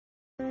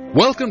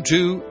Welcome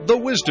to The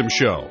Wisdom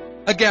Show,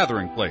 a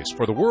gathering place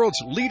for the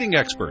world's leading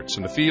experts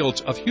in the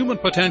fields of human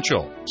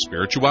potential,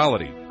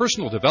 spirituality,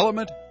 personal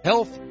development,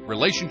 health,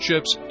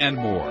 relationships, and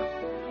more.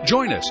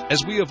 Join us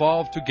as we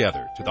evolve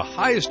together to the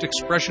highest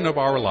expression of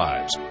our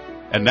lives.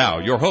 And now,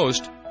 your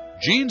host,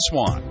 Jean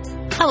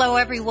Swan. Hello,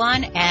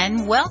 everyone,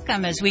 and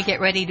welcome as we get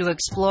ready to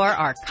explore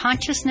our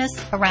consciousness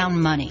around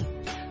money.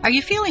 Are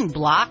you feeling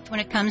blocked when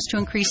it comes to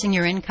increasing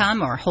your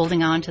income or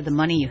holding on to the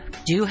money you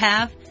do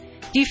have?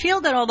 Do you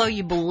feel that although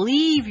you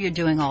believe you're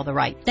doing all the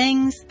right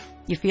things,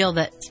 you feel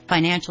that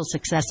financial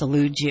success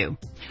eludes you?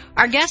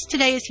 Our guest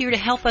today is here to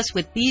help us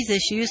with these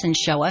issues and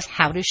show us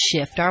how to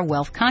shift our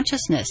wealth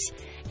consciousness.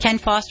 Ken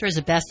Foster is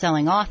a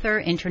best-selling author,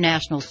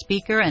 international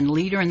speaker, and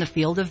leader in the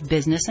field of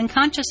business and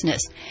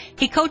consciousness.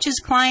 He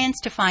coaches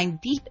clients to find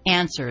deep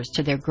answers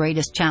to their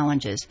greatest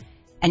challenges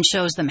and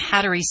shows them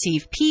how to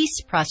receive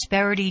peace,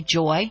 prosperity,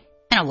 joy,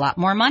 and a lot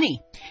more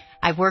money.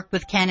 I've worked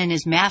with Ken in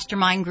his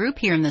mastermind group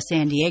here in the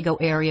San Diego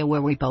area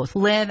where we both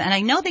live, and I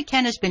know that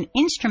Ken has been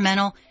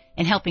instrumental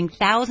in helping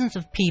thousands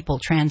of people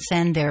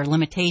transcend their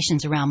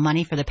limitations around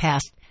money for the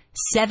past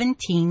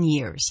 17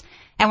 years.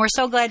 And we're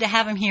so glad to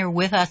have him here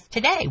with us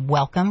today.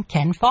 Welcome,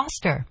 Ken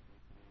Foster.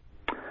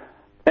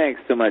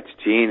 Thanks so much,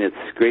 Jean.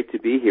 It's great to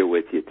be here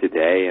with you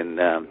today, and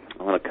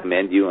I want to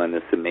commend you on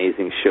this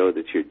amazing show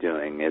that you're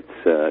doing.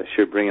 It's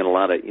sure bringing a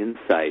lot of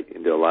insight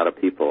into a lot of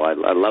people. I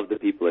love the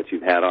people that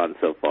you've had on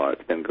so far.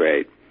 It's been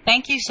great.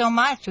 Thank you so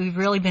much. We've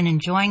really been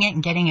enjoying it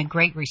and getting a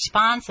great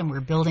response, and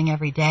we're building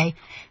every day,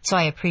 so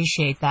I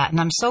appreciate that. And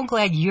I'm so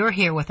glad you're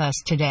here with us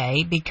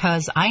today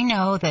because I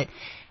know that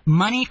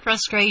money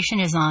frustration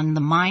is on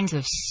the minds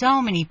of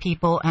so many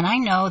people, and I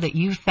know that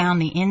you've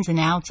found the ins and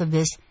outs of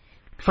this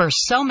for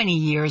so many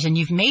years, and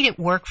you've made it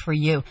work for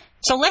you.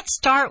 So let's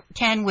start,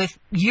 Ken, with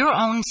your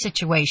own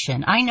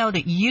situation. I know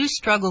that you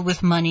struggled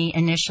with money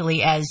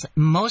initially, as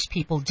most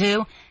people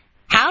do.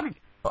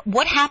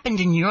 What happened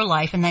in your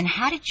life, and then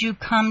how did you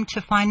come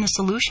to find the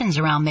solutions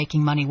around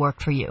making money work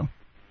for you?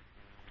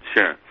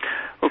 Sure.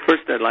 Well,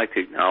 first I'd like to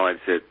acknowledge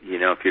that,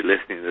 if you're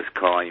listening to this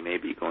call, you may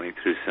be going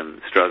through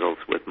some struggles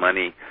with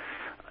money.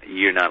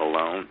 You're not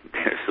alone.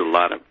 There's a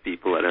lot of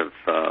people that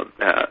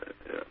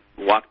have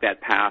walked that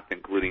path,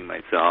 including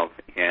myself,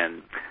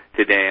 and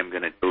today I'm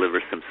going to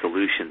deliver some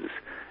solutions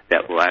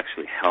that will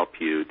actually help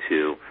you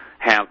to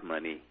have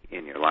money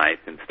in your life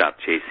and stop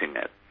chasing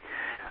it.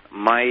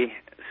 My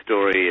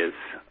story is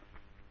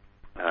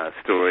a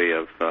story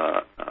of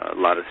a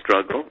lot of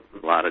struggle,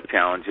 a lot of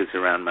challenges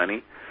around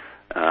money.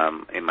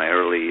 In my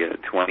early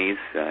 20s,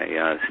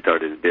 I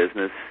started a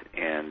business,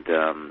 and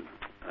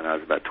I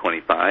was about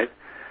 25,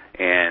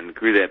 and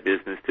grew that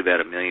business to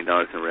about $1 million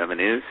in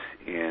revenues.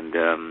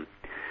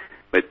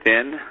 But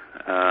then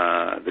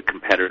the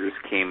competitors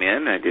came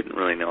in. I didn't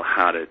really know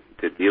how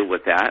to deal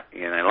with that,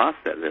 and I lost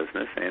that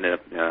business. I ended up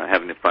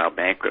having to file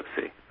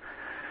bankruptcy.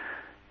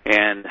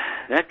 And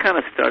that kind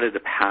of started a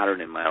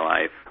pattern in my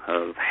life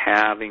of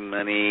having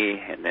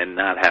money and then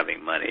not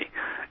having money,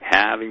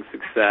 having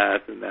success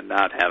and then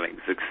not having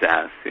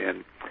success.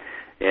 And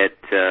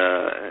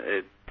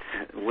it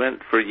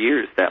went for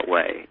years that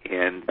way,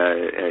 and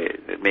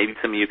maybe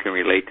some of you can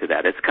relate to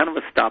that. It's kind of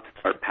a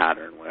stop-start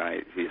pattern where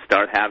you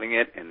start having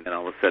it, and then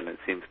all of a sudden it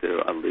seems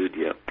to elude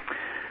you.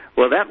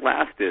 Well, that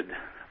lasted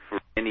for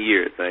many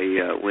years.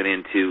 I went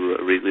into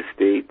real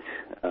estate.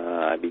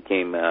 I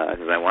became,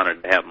 because I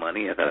wanted to have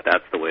money. I thought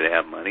that's the way to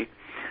have money.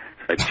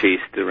 So I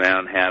chased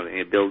around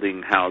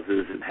building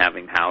houses and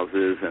having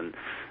houses and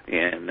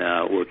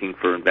working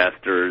for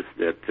investors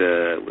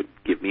that would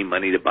give me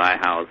money to buy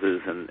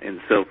houses and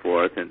so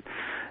forth. And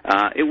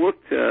it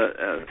worked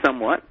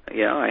somewhat.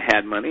 I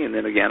had money, and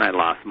then again I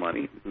lost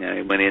money.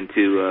 I went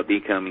into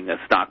becoming a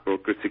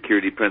stockbroker,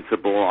 security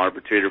principal,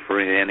 arbitrator for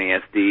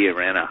NASD. I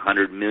ran a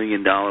 $100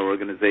 million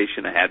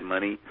organization. I had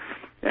money.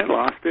 I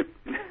lost it.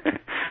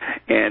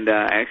 And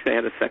I actually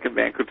had a second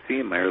bankruptcy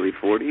in my early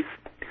 40s.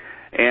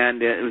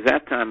 And it was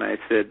that time I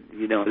said,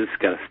 this has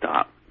got to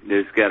stop.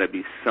 There's got to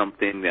be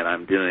something that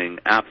I'm doing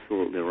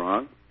absolutely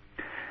wrong.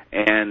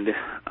 And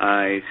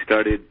I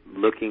started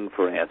looking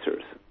for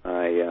answers.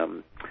 I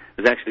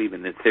was actually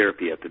even in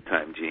therapy at the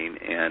time, Gene,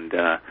 and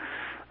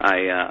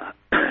I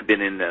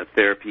been in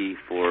therapy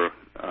for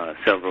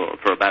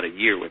about a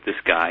year with this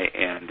guy.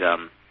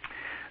 And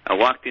I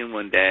walked in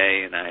one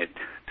day, and I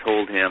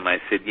told him, I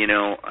said,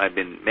 I've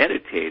been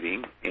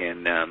meditating,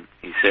 and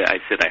I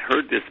said, I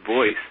heard this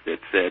voice that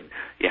said,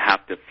 you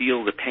have to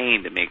feel the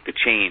pain to make the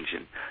change.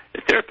 And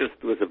the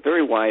therapist was a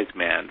very wise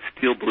man,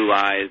 steel blue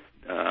eyes,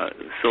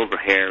 silver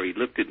hair. He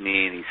looked at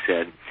me and he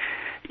said,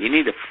 you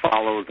need to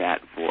follow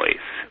that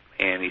voice.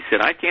 And he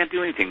said, I can't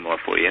do anything more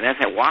for you. And as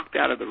I walked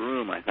out of the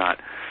room, I thought,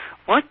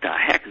 what the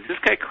heck? Is this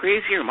guy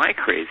crazy or am I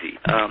crazy?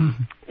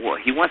 Well,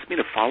 he wants me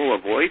to follow a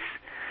voice,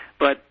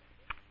 but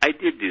I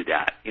did do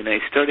that. I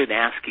started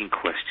asking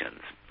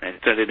questions. I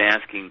started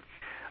asking,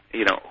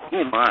 who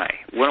am I?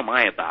 What am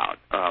I about?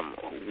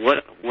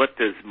 What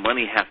does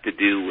money have to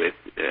do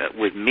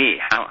with me?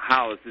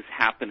 How is this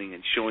happening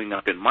and showing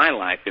up in my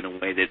life in a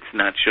way that's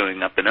not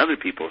showing up in other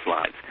people's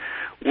lives?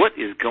 What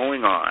is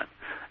going on?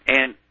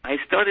 And I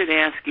started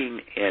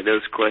asking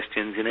those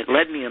questions, and it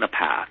led me on a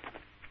path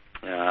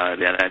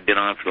that I've been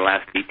on for the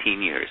last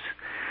 18 years.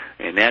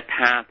 And that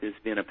path has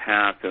been a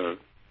path of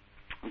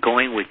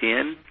going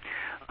within,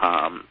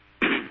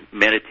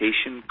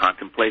 meditation,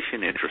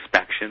 contemplation,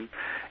 introspection,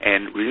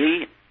 and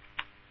really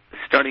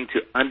starting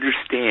to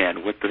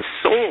understand what the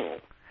soul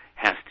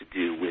has to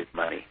do with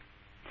money.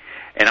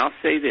 And I'll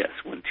say this,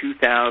 when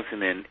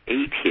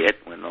 2008 hit,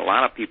 when a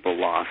lot of people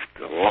lost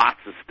lots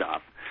of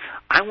stuff,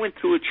 I went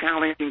through a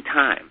challenging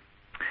time.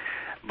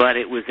 But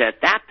it was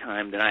at that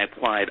time that I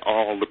applied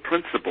all the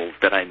principles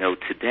that I know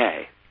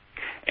today.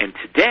 And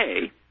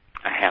today,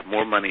 I have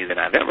more money than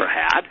I've ever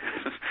had.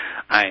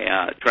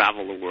 I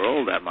travel the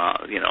world.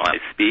 I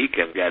speak.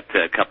 I've got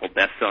a couple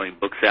best-selling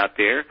books out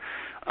there.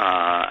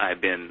 I've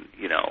been,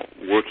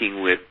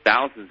 working with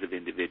thousands of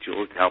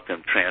individuals to help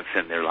them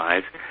transcend their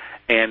lives.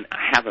 And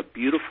I have a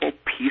beautiful,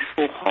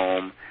 peaceful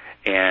home,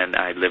 and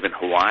I live in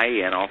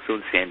Hawaii and also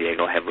in San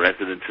Diego. I have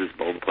residences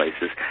both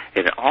places.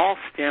 It all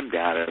stemmed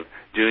out of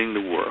doing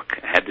the work.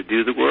 I had to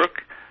do the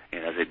work,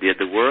 and as I did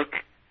the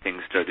work,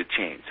 things started to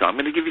change. So I'm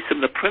going to give you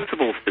some of the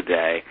principles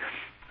today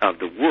of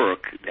the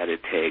work that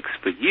it takes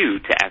for you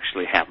to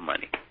actually have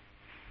money.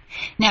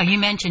 Now, you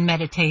mentioned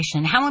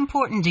meditation. How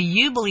important do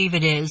you believe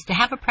it is to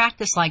have a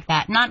practice like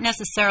that? Not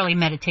necessarily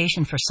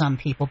meditation for some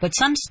people, but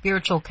some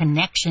spiritual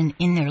connection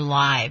in their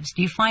lives.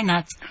 Do you find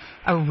that's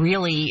a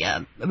really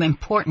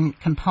important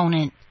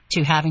component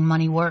to having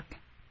money work?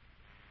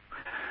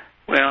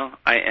 Well,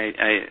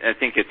 I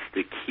think it's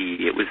the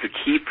key. It was the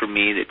key for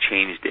me that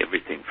changed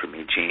everything for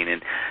me, Gene.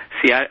 And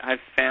see, I've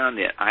found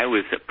that I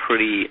was a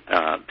pretty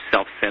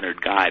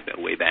self-centered guy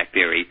way back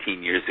there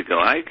 18 years ago.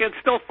 I can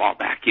still fall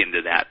back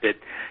into that. But,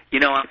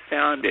 I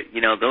found that,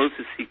 those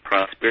who seek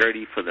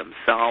prosperity for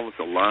themselves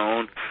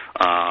alone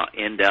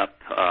end up,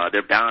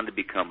 they're bound to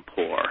become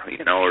poor,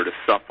 or to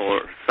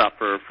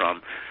suffer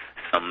from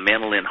some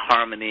mental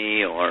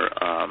inharmony or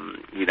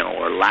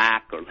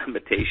lack or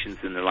limitations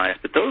in their lives.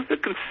 But those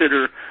that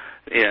consider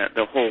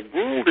the whole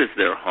world as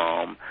their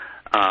home,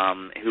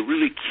 who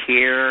really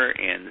care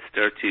and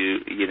start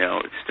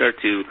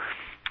to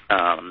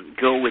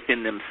go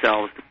within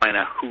themselves to find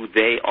out who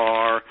they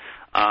are,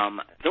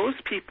 those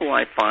people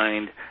I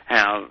find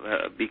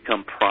have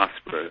become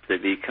prosperous. They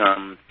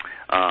become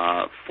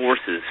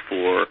forces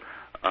for,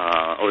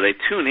 or they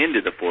tune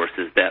into the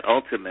forces that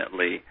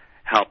ultimately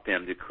help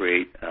them to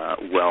create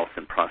wealth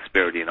and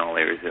prosperity in all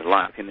areas of their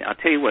life. And I'll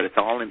tell you what, it's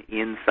all an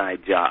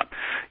inside job.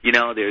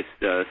 There's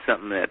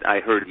something that I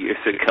heard years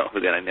ago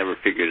that I never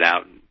figured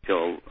out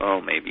until,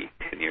 maybe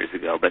 10 years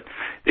ago. But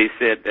they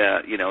said,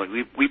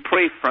 we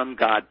pray from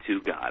God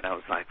to God. I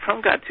was like,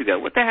 from God to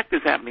God, what the heck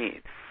does that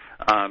mean?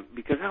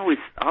 Because I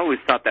always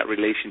thought that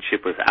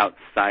relationship was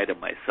outside of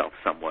myself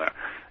somewhere.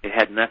 It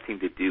had nothing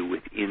to do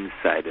with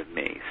inside of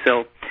me.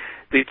 So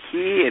the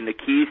key and the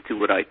keys to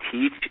what I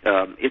teach,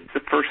 it's the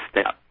first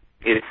step.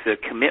 It's a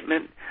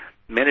commitment.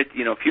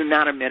 If you're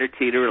not a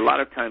meditator, a lot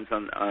of times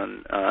on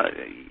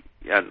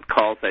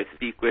calls I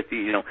speak with,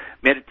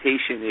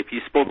 meditation, if you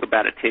spoke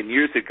about it 10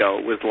 years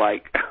ago, was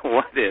like,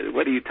 what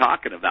are you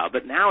talking about?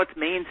 But now it's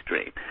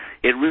mainstream.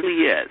 It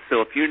really is.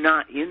 So if you're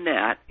not in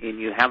that and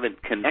you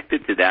haven't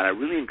connected to that, I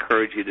really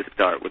encourage you to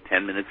start with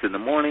 10 minutes in the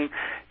morning,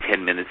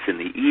 10 minutes in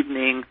the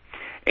evening,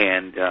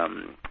 and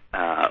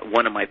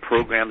one of my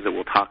programs that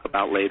we'll talk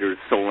about later is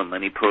Soul and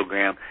Money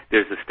Program.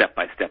 There's a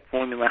step-by-step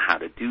formula, how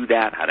to do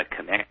that, how to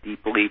connect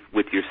deeply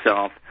with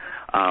yourself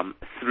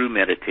through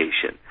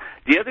meditation.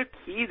 The other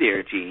key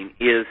there, Gene,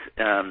 is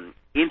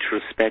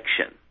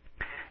introspection.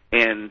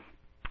 And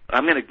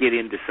I'm going to get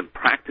into some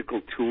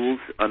practical tools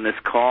on this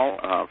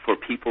call for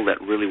people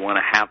that really want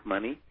to have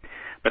money.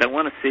 But I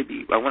want to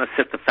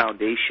set the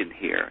foundation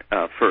here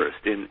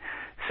first. And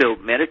so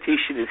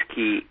meditation is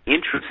key.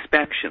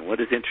 Introspection,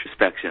 what is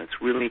introspection? It's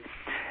really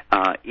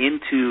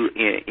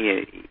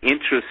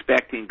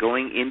introspecting,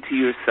 going into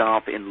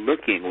yourself and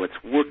looking what's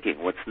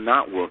working, what's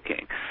not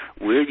working,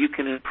 where you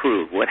can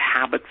improve, what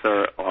habits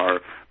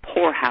are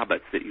poor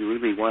habits that you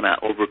really want to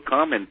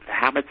overcome, and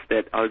habits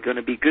that are going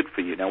to be good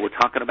for you. Now, we're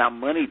talking about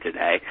money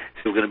today,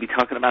 so we're going to be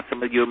talking about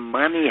some of your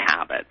money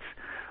habits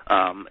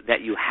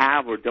that you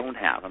have or don't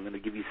have. I'm going to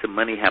give you some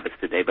money habits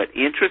today, but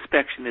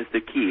introspection is the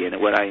key.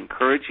 And what I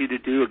encourage you to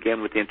do,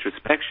 again, with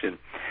introspection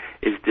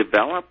is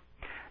develop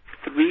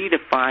 3 to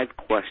 5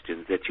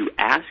 questions that you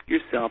ask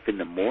yourself in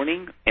the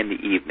morning and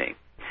the evening.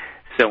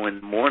 So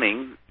in the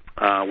morning,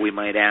 we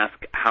might ask,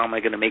 how am I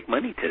going to make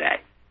money today?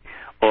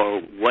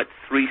 Or what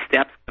 3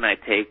 steps can I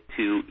take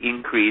to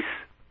increase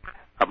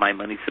my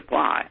money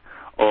supply?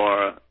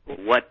 Or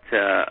what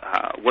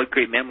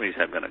great memories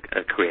I'm going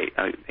to create?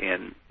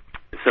 And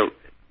so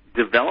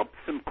develop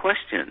some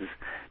questions,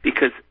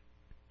 because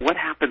what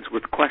happens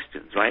with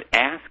questions, right?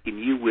 Ask and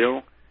you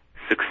will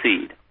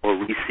succeed or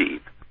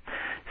receive.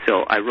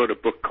 So I wrote a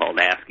book called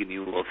Ask and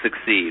You Will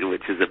Succeed,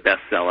 which is a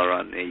bestseller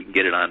on. You can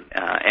get it on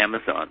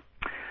Amazon.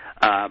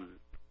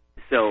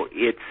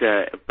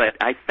 But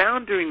I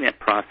found during that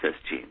process,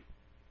 Gene,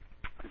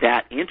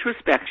 that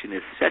introspection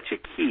is such a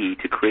key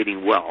to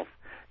creating wealth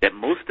that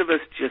most of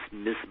us just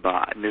miss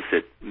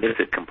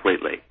it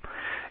completely.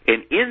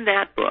 And in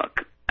that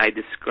book, I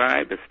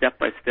describe a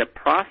step-by-step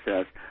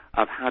process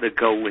of how to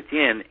go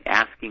within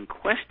asking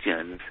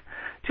questions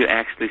to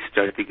actually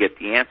start to get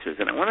the answers.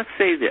 And I want to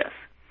say this.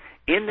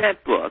 In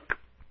that book,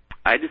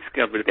 I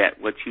discovered that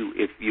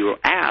if you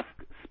ask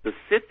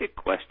specific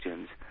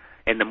questions,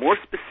 and the more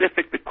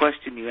specific the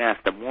question you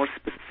ask, the more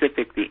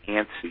specific the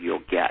answer you'll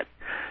get.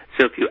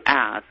 So if you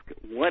ask,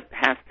 what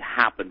has to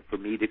happen for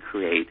me to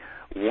create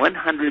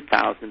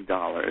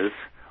 $100,000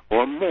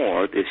 or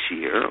more this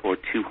year, or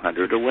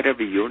 200, or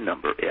whatever your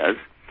number is,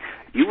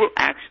 you will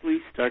actually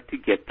start to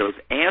get those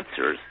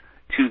answers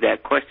to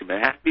that question. But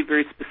it has to be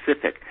very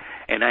specific.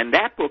 And in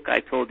that book, I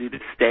told you to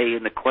stay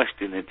in the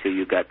question until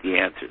you got the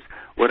answers.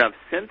 What I've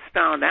since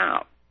found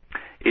out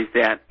is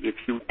that if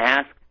you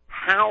ask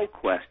how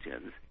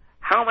questions,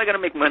 how am I going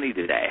to make money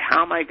today?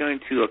 How am I going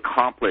to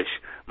accomplish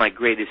my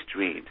greatest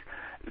dreams?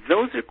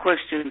 Those are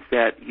questions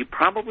that you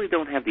probably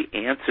don't have the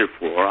answer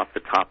for off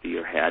the top of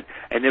your head,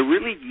 and they're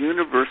really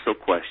universal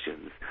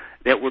questions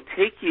that will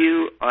take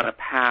you on a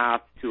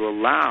path to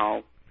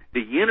allow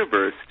the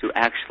universe to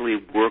actually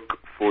work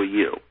for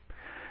you.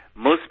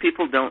 Most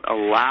people don't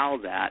allow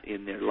that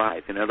in their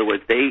life. In other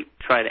words, they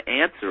try to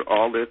answer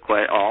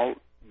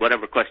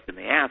whatever question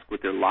they ask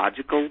with their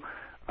logical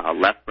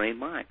left brain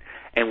mind.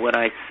 And what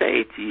I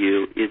say to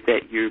you is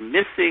that you're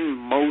missing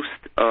most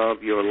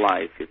of your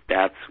life if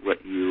that's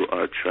what you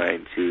are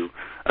trying to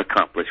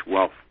accomplish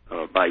wealth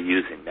by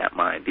using that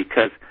mind.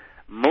 Because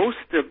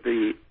most of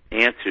the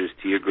answers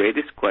to your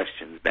greatest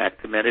questions,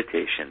 back to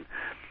meditation,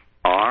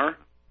 are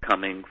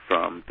coming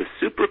from the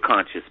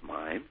superconscious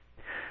mind.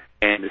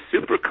 And the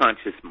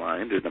superconscious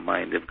mind, or the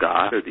mind of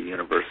God, or the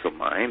universal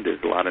mind,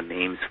 there's a lot of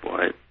names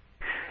for it,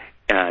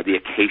 the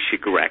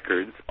Akashic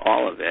records,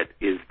 all of it,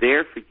 is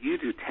there for you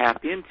to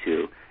tap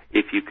into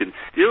if you can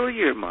still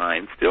your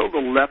mind, still the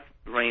left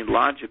brain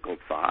logical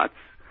thoughts,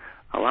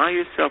 allow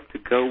yourself to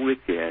go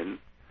within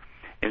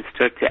and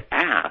start to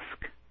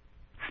ask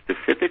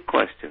specific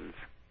questions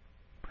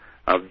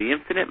of the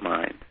infinite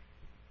mind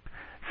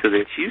so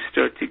that you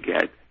start to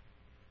get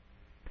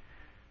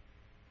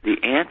the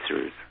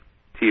answers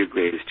to your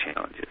greatest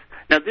challenges.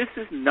 Now, this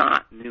is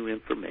not new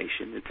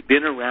information. It's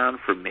been around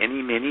for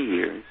many, many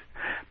years.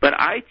 But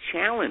I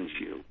challenge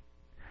you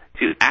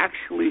to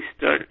actually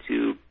start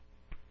to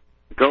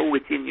go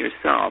within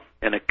yourself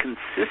on a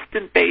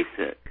consistent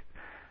basis,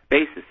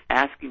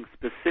 asking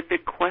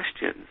specific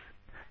questions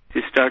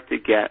to start to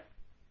get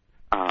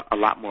a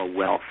lot more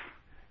wealth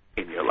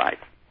in your life.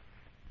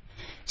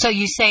 So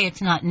you say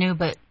it's not new,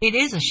 but it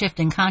is a shift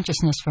in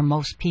consciousness for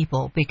most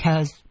people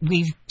because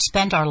we've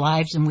spent our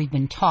lives and we've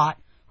been taught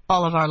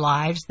all of our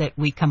lives that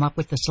we come up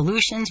with the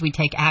solutions, we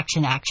take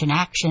action,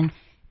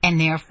 and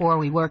therefore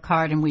we work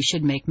hard and we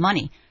should make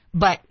money.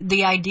 But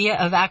the idea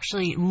of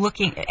actually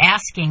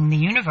asking the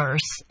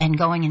universe and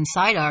going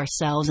inside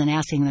ourselves and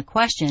asking the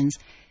questions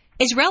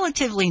is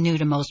relatively new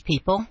to most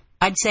people.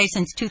 I'd say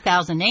since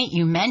 2008,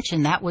 you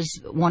mentioned that was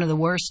one of the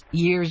worst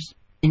years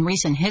in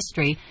recent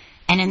history.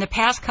 And in the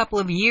past couple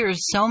of years,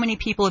 so many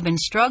people have been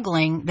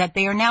struggling that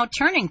they are now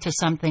turning to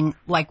something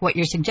like what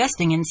you're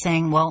suggesting and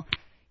saying, well,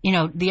 you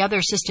know, the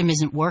other system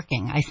isn't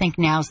working. I think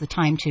now's the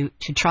time to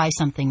try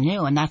something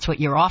new, and that's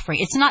what you're offering.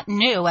 It's not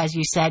new, as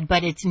you said,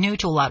 but it's new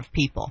to a lot of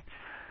people.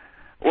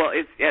 Well,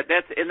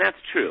 that's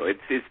true.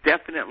 It's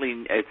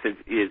definitely it's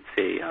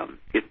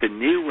the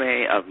new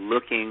way of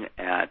looking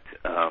at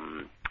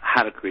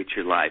how to create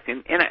your life.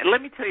 And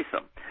let me tell you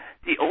something.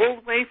 The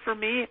old way for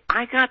me,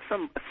 I got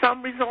some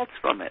results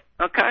from it.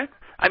 Okay,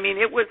 I mean,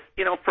 it was,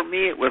 for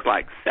me, it was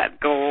like set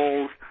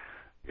goals.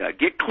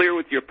 Get clear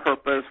with your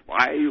purpose.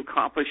 Why are you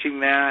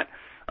accomplishing that?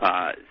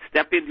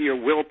 Step into your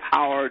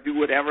willpower. Do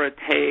whatever it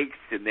takes,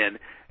 and then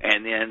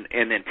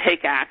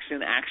take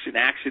action,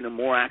 and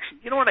more action.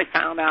 You know what I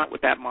found out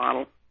with that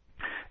model?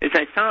 Is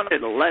I found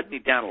it led me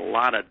down a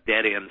lot of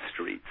dead end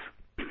streets.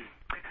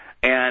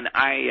 And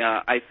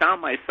I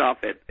found myself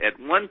at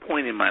one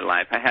point in my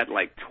life, I had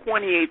like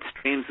 28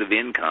 streams of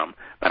income,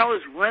 but I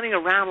was running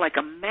around like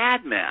a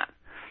madman,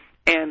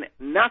 and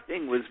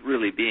nothing was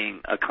really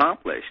being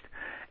accomplished.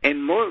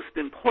 And most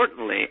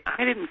importantly,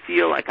 I didn't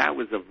feel like I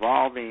was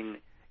evolving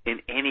in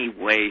any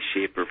way,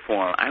 shape, or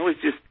form. I was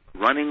just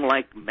running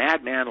like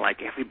madman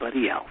like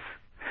everybody else.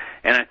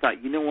 And I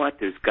thought, you know what,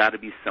 there's got to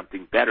be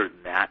something better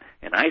than that.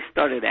 And I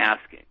started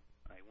asking.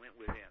 I went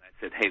within.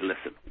 I said, hey,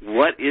 listen,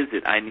 what is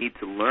it I need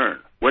to learn?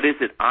 What is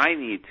it I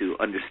need to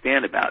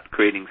understand about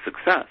creating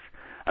success,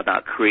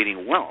 about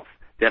creating wealth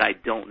that I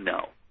don't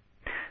know?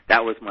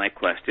 That was my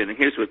question, and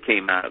here's what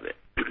came out of it.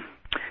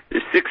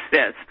 There's 6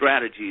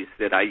 strategies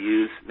that I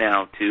use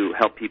now to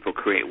help people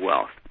create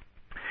wealth.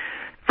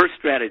 First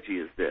strategy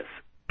is this.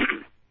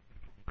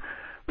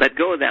 let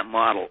go of that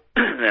model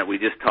that we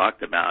just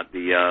talked about,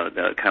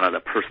 the kind of the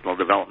personal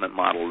development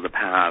model of the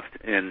past,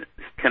 and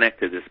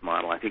connect to this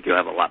model. I think you'll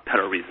have a lot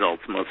better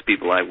results. Most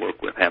people I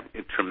work with have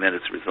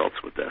tremendous results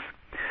with this.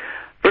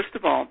 First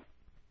of all,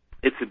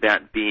 it's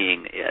about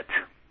being it.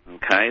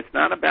 Okay? It's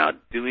not about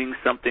doing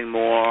something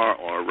more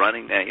or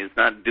running. It's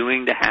not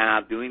doing to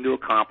have, doing to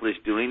accomplish,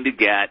 doing to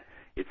get.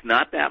 It's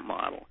not that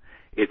model.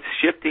 It's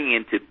shifting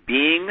into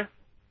being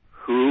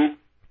who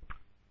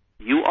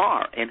you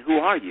are. And who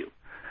are you?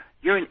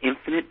 You're an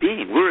infinite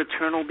being. We're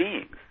eternal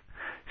beings.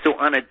 So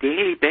on a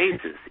daily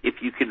basis, if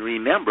you can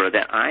remember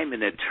that I'm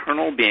an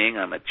eternal being,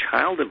 I'm a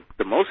child of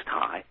the Most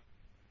High,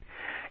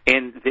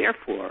 and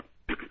therefore,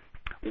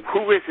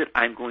 who is it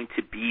I'm going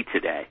to be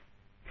today?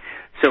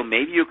 So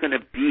maybe you're going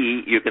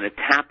to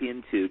tap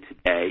into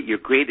today your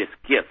greatest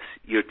gifts,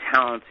 your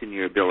talents, and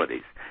your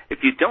abilities. If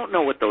you don't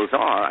know what those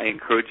are, I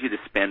encourage you to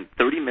spend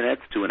 30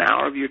 minutes to an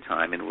hour of your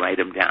time and write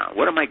them down.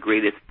 What are my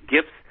greatest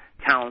gifts,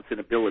 talents, and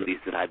abilities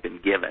that I've been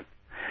given?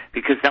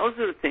 Because those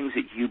are the things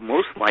that you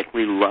most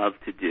likely love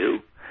to do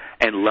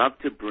and love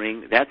to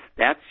bring. That's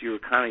your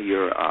kind of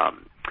your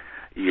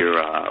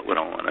what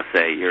I want to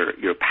say,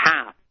 your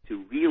path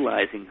to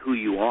realizing who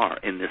you are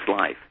in this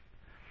life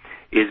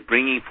is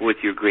bringing forth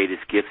your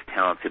greatest gifts,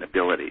 talents, and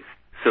abilities.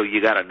 So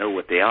you got to know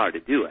what they are to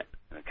do it.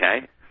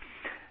 Okay.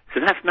 So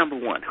that's number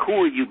one. Who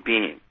are you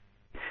being?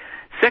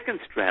 Second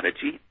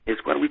strategy is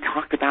what we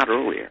talked about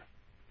earlier.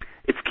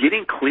 It's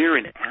getting clear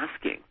and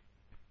asking.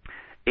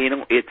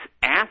 It's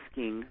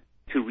asking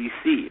to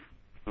receive,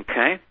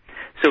 okay?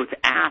 So it's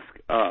ask,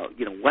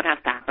 what has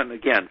to happen,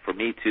 again, for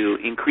me to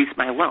increase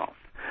my wealth?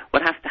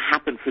 What has to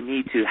happen for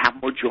me to have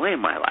more joy in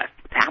my life,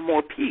 to have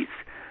more peace,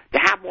 to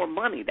have more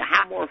money, to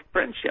have more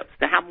friendships,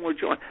 to have more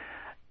joy?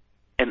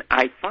 And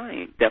I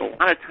find that a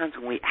lot of times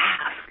when we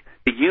ask,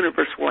 the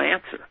universe will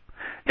answer.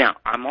 Now,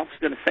 I'm also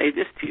going to say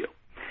this to you.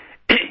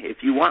 If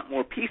you want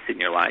more peace in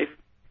your life,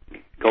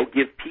 go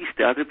give peace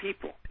to other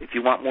people. If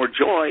you want more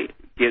joy,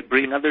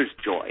 bring others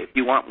joy. If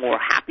you want more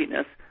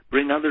happiness,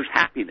 bring others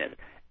happiness.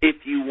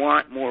 If you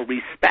want more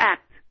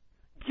respect,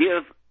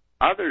 give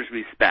others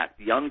respect,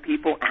 young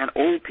people and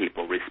old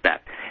people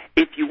respect.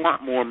 If you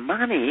want more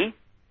money,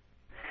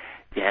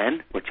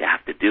 then what you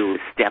have to do is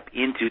step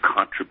into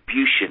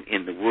contribution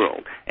in the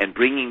world and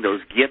bringing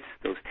those gifts,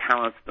 those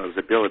talents, those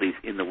abilities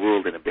in the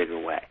world in a bigger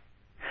way.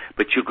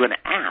 But you're going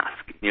to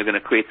ask. You're going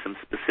to create some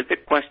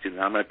specific questions.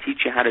 I'm going to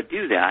teach you how to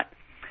do that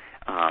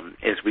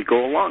as we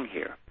go along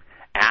here.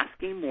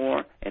 Asking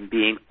more and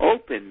being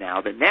open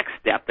now. The next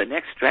step, the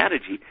next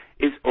strategy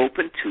is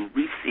open to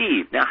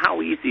receive. Now,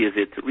 how easy is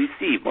it to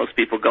receive? Most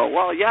people go,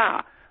 well,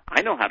 yeah,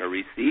 I know how to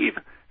receive.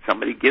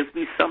 Somebody gives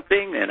me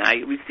something and I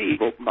receive.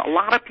 Well, a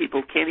lot of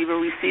people can't even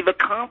receive a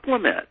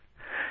compliment.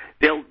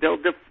 They'll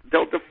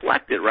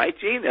deflect it, right,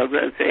 Gene? They'll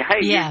say,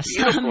 hey, yes.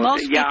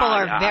 Most people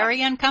are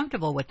very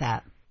uncomfortable with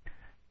that.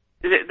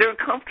 They're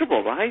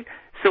uncomfortable, right?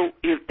 So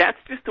if that's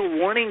just a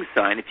warning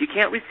sign, if you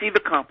can't receive a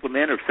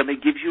compliment or if somebody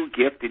gives you a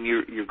gift and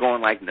you're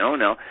going like, no,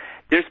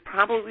 there's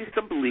probably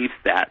some beliefs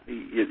that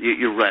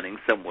you're running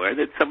somewhere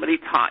that somebody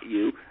taught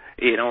you,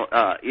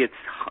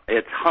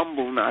 it's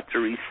humble not to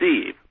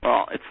receive.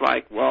 Well, it's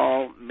like,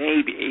 well,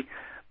 maybe,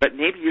 but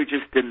maybe you're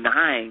just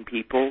denying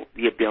people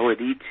the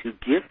ability to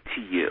give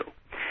to you.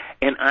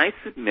 And I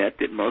submit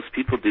that most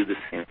people do the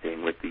same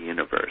thing with the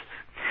universe.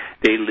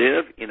 They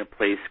live in a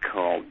place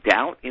called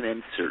doubt and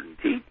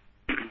uncertainty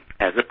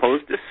as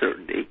opposed to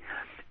certainty.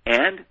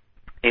 And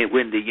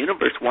when the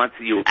universe wants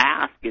you to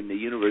ask and the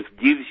universe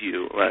gives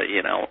you,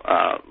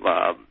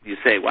 you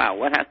say, wow,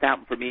 what has to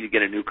happen for me to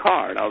get a new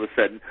car? And all of a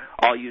sudden,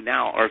 all you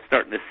now are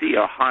starting to see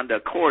are Honda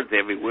Accords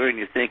everywhere, and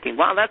you're thinking,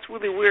 wow, that's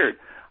really weird.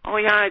 Oh,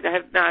 yeah,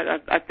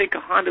 I think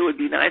a Honda would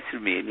be nice for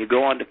me. And you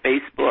go on to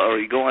Facebook or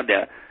you go on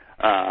to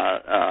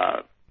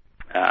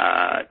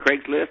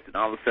Craigslist, and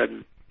all of a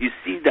sudden you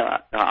see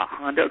the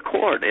Honda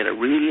Accord at a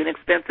really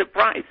inexpensive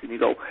price, and you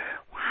go,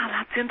 wow,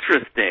 that's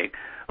interesting.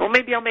 Well,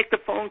 maybe I'll make the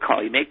phone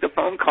call. You make the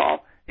phone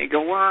call, and you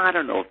go, well, I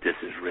don't know if this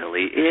is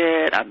really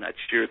it. I'm not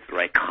sure it's the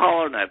right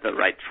color, not the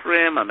right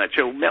trim. I'm not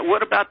sure.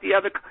 What about the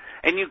other?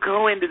 And you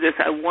go into this,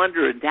 I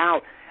wonder and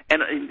doubt,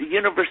 and the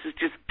universe has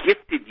just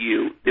gifted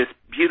you this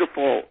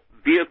beautiful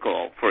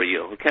vehicle for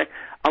you, okay?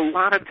 A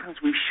lot of times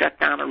we shut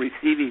down on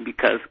receiving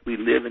because we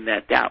live in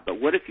that doubt.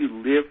 But what if you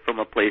live from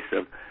a place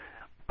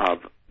of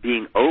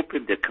being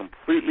open to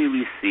completely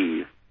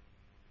receive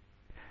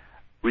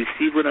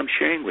what I'm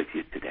sharing with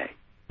you today?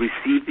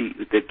 Receive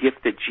the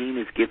gift that Gene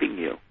is giving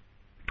you.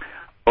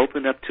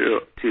 Open up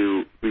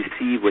to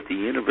receive what the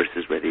universe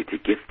is ready to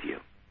gift you.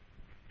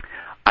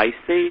 I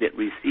say that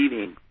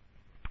receiving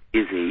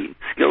is a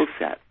skill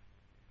set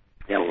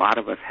that a lot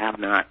of us have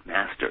not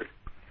mastered,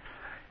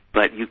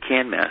 but you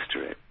can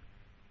master it.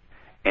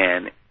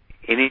 And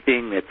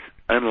anything that's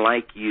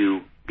unlike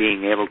you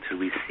being able to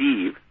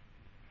receive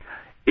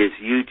is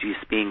you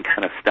just being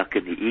kind of stuck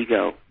in the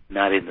ego,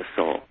 not in the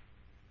soul.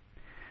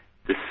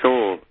 The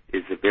soul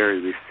is a very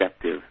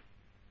receptive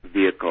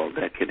vehicle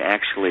that can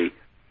actually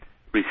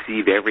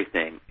receive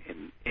everything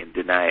and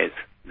denies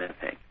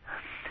nothing.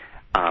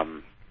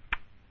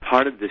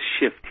 part of the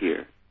shift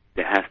here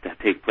that has to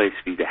take place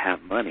for you to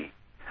have money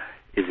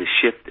is a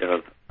shift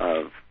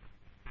of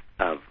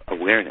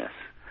awareness.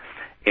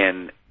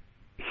 And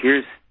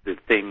here's the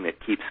thing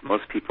that keeps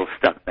most people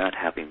stuck not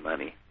having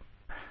money,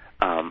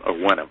 or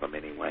one of them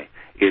anyway,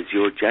 is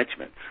your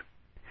judgments.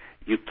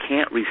 You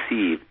can't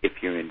receive if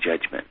you're in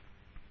judgment.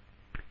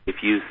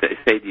 If you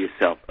say to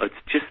yourself, oh, it's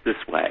just this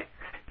way.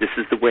 This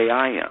is the way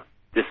I am.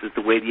 This is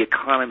the way the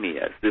economy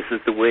is. This is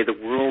the way the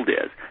world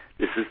is.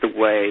 This is the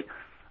way,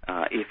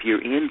 if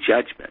you're in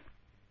judgment,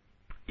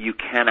 you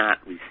cannot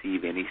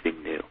receive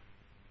anything new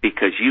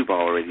because you've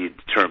already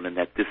determined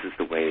that this is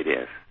the way it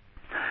is.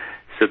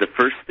 So the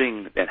first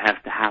thing that has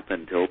to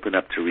happen to open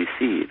up to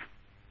receive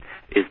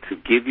is to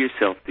give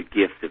yourself the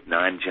gift of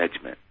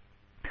non-judgment.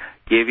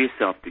 Give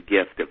yourself the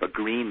gift of a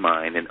green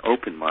mind, an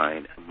open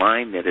mind, a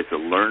mind that is a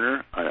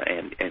learner,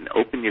 and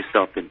open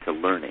yourself into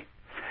learning.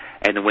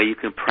 And the way you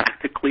can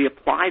practically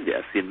apply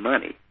this in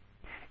money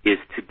is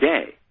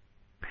today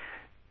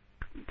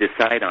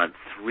decide on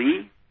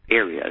 3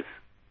 areas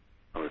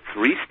or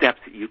 3 steps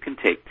that you can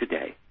take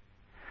today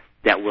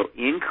that will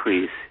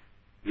increase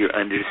your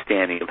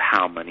understanding of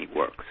how money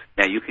works.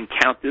 Now, you can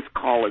count this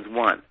call as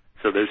 1,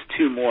 so there's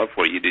 2 more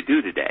for you to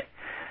do today.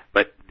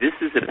 But this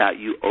is about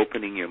you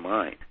opening your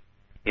mind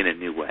in a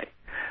new way.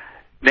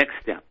 Next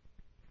step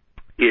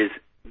is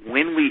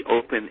when we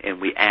open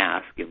and we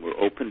ask and we're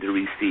open to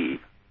receive,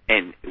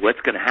 and what's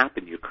going to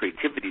happen, your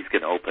creativity is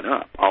going to open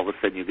up. All of a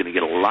sudden, you're going to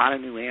get a lot of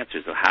new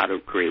answers of how to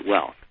create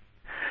wealth.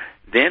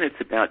 Then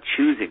it's about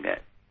choosing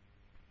it.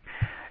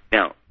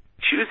 Now,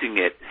 choosing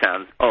it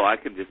sounds, I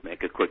can just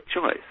make a quick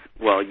choice.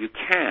 Well, you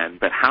can,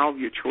 but how have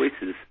your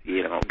choices,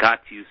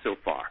 got to you so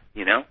far,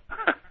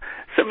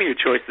 Some of your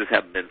choices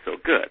haven't been so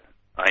good.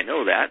 I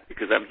know that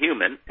because I'm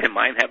human, and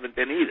mine haven't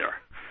been either.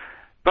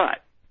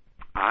 But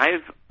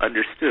I've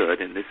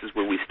understood, and this is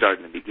where we start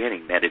in the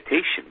beginning,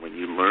 meditation. When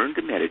you learn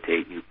to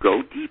meditate, you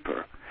go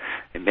deeper.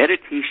 And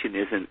meditation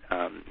isn't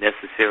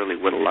necessarily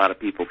what a lot of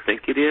people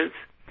think it is.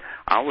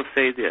 I will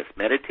say this.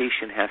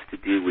 Meditation has to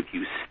do with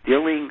you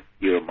stilling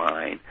your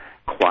mind,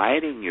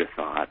 quieting your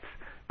thoughts,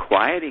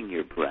 quieting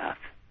your breath,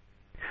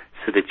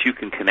 so that you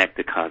can connect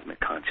to cosmic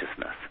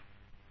consciousness.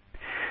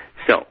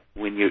 So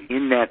when you're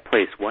in that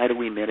place, why do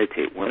we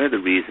meditate? One of the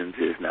reasons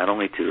is not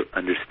only to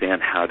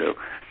understand how to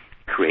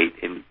create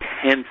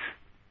intense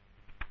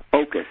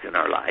focus in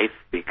our life,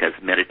 because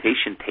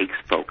meditation takes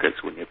focus.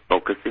 When you're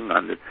focusing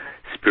on the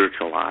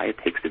spiritual eye, it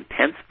takes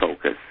intense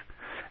focus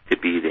to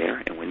be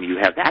there. And when you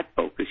have that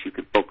focus, you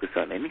can focus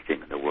on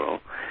anything in the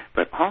world.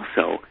 But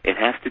also, it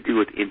has to do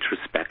with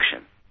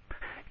introspection.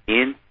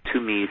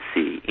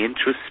 Intimacy,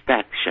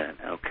 introspection,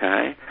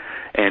 okay?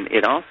 And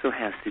it also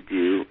has to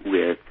do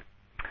with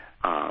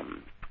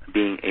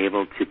being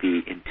able to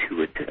be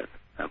intuitive,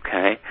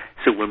 okay?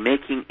 So we're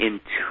making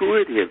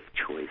intuitive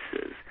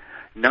choices,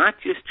 not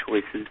just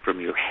choices from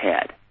your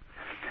head.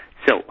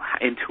 So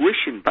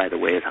intuition, by the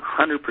way, is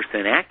 100%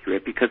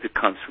 accurate because it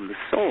comes from the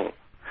soul.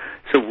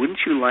 So wouldn't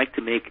you like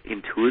to make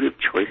intuitive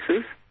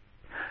choices?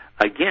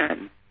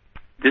 Again,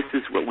 this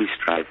is what we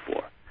strive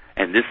for.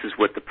 And this is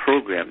what the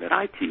program that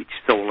I teach,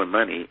 Soul and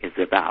Money, is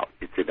about.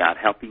 It's about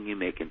helping you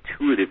make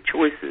intuitive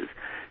choices,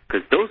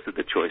 because those are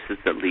the choices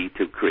that lead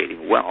to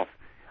creating wealth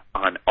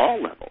on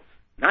all levels,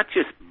 not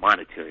just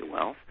monetary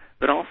wealth,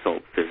 but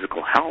also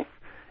physical health,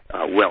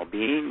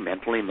 well-being,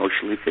 mentally,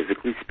 emotionally,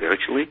 physically,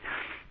 spiritually,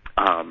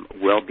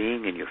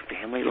 well-being in your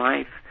family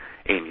life,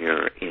 in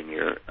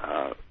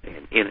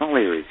all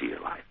areas of your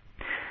life.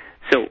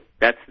 So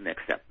that's the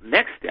next step.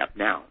 Next step,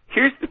 now,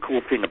 here's the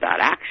cool thing about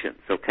actions,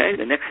 okay?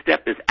 The next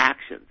step is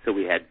action. So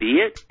we had be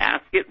it,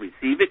 ask it,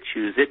 receive it,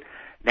 choose it.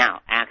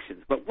 Now,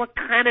 actions. But what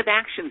kind of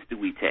actions do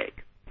we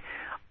take?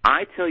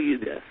 I tell you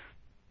this,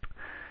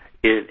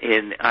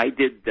 and I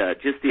did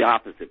just the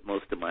opposite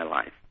most of my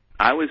life.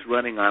 I was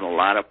running on a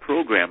lot of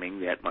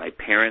programming that my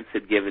parents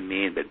had given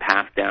me and been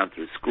passed down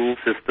through school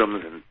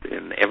systems,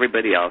 and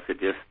everybody else had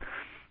just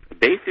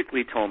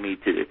basically told me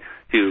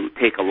to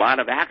take a lot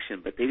of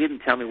action, but they didn't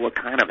tell me what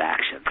kind of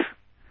actions.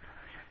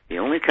 The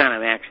only kind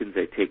of actions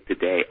I take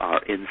today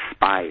are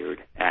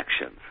inspired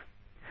actions.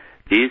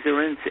 These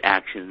are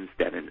actions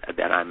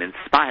that I'm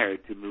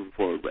inspired to move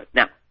forward with.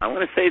 Now, I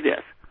want to say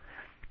this.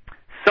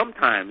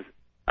 Sometimes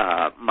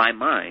my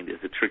mind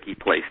is a tricky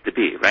place to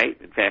be, right?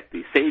 In fact,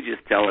 the sages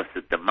tell us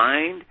that the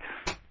mind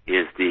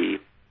is the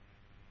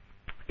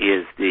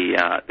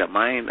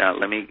mind.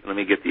 Let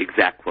me get the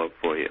exact quote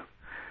for you.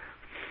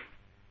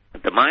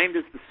 The mind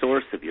is the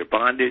source of your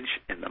bondage,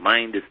 and the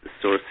mind is the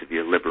source of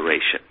your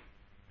liberation.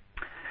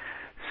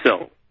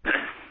 So,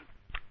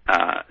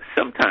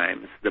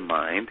 sometimes the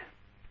mind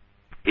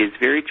is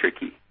very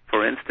tricky.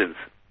 For instance,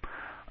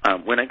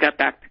 when I got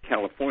back to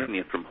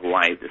California from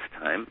Hawaii this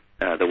time,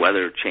 the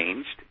weather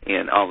changed,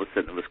 and all of a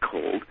sudden it was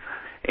cold.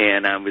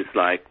 And I was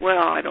like,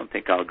 well, I don't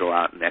think I'll go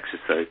out and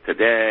exercise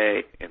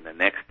today, and the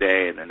next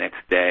day, and the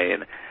next day.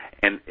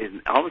 And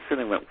all of a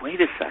sudden I went,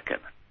 wait a second.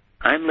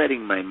 I'm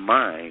letting my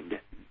mind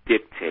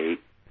dictate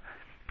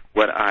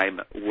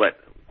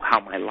how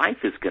my life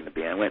is going to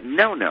be. I went,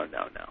 no.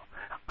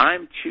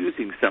 I'm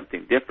choosing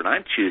something different.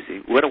 I'm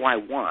choosing, what do I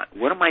want?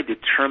 What am I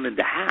determined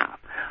to have?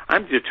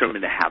 I'm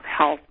determined to have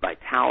health,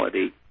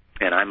 vitality,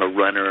 and I'm a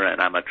runner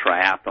and I'm a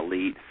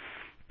triathlete.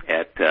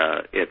 At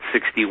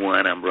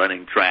 61, I'm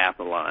running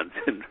triathlons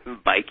and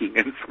biking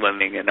and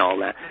swimming and all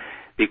that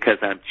because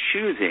I'm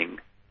choosing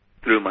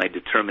through my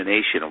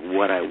determination of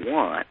what I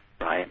want,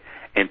 right,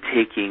 and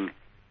taking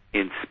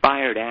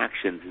inspired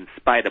actions in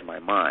spite of my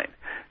mind.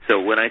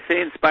 So when I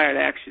say inspired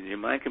action, your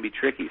mind can be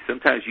tricky.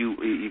 Sometimes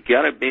you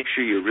got to make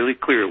sure you're really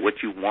clear what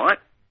you want,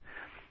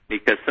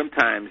 because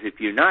sometimes if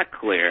you're not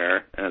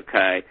clear,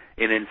 okay,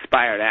 an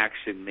inspired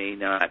action may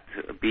not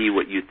be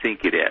what you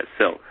think it is.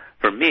 So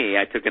for me,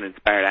 I took an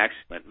inspired action,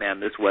 went, man,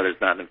 this weather's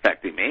not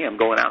affecting me. I'm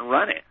going out and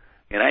running.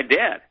 And I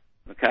did,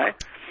 okay?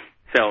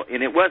 So,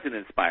 and it was an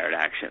inspired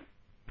action.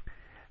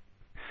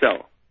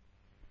 So,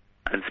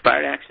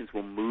 inspired actions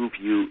will move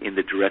you in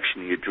the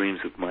direction of your dreams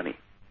of money.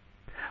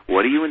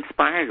 What are you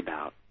inspired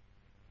about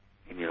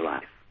in your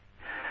life?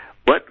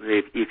 What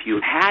if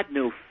you had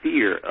no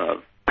fear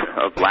of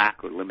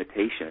lack or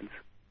limitations,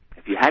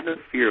 if you had no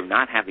fear of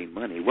not having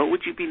money, what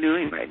would you be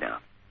doing right now?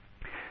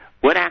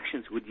 What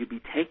actions would you be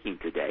taking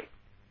today?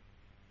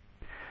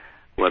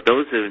 Well,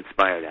 those are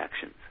inspired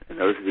actions, and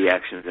those are the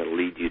actions that will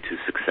lead you to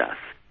success.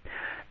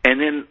 And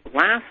then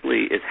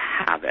lastly is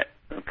habit,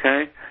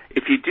 okay?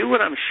 If you do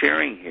what I'm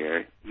sharing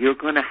here, you're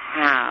going to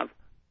have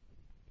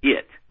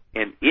it.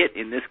 And it,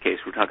 in this case,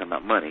 we're talking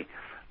about money.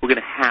 We're going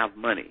to have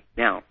money.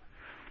 Now,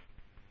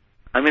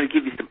 I'm going to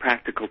give you some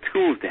practical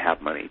tools to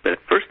have money. But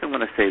first I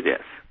want to say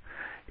this,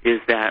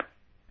 is that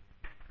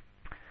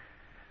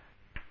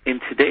in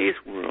today's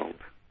world,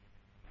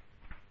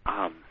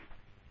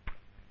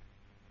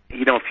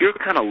 if you're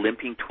kind of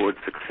limping towards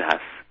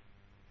success,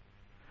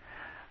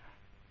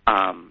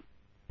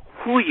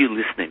 who are you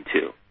listening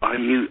to? Are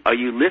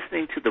you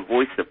listening to the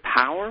voice of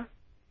power,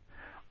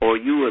 or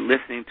you are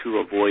listening to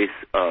a voice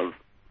of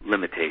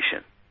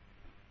limitation?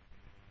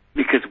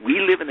 Because we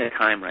live in a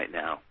time right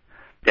now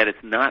that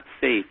it's not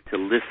safe to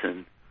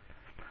listen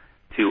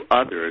to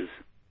others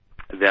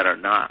that are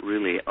not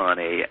really on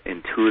a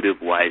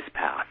intuitive, wise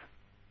path.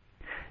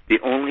 The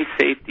only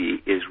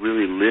safety is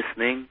really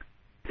listening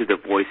to the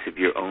voice of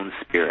your own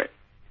spirit.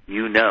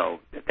 You know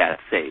that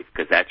that's safe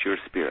because that's your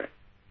spirit.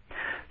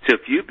 So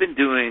if you've been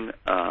doing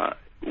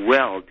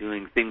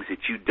doing things that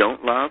you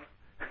don't love,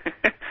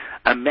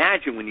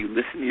 imagine when you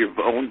listen to your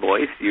own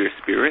voice, your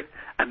spirit,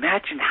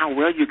 imagine how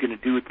well you're going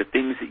to do with the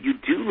things that you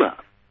do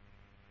love.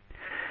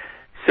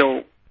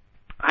 So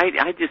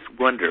I just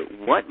wonder,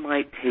 what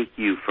might take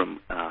you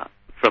from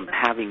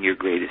having your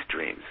greatest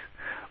dreams?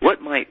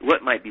 What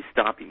might be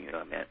stopping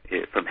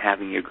you from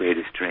having your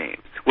greatest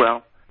dreams?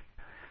 Well,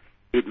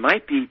 it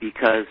might be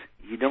because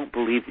you don't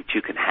believe that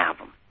you can have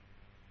them.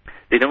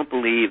 They don't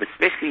believe,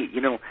 especially,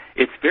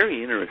 it's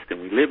very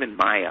interesting. We live in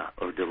Maya,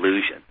 or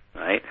delusion,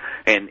 right?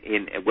 And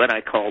in what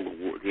I call,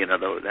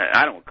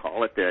 I don't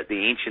call it, the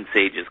ancient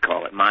sages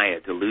call it Maya,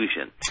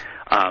 delusion.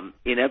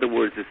 In other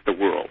words, it's the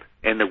world.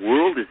 And the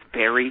world is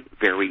very,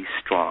 very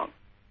strong.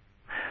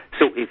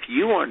 So if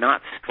you are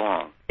not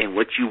strong in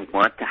what you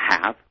want to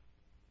have,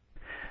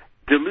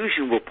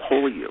 delusion will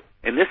pull you.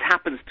 And this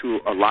happens to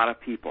a lot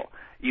of people.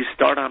 You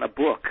start on a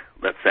book.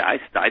 Let's say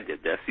I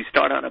did this. You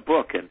start on a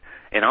book, and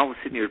all of a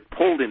sudden you're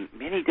pulled in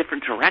many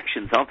different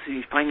directions. All of a sudden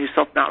you find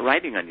yourself not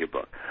writing on your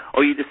book.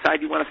 Or you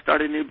decide you want to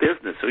start a new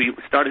business, or you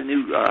start a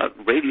new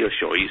radio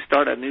show, or you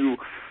start a new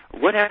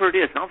whatever it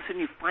is. And all of a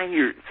sudden you find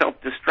yourself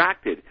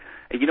distracted.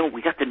 And,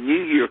 we got the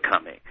new year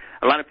coming.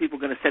 A lot of people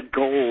are going to set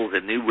goals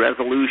and new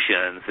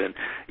resolutions, and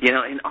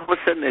all of a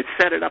sudden they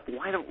set it up.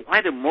 Why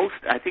do most?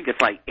 I think it's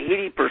like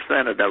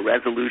 80% of the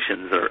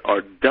resolutions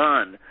are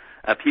done.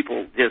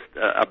 People just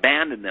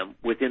abandon them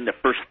within the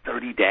first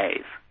 30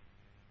 days.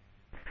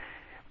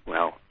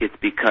 Well, it's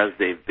because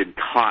they've been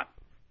taught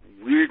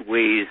weird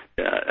ways,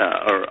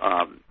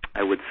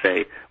 I would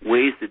say,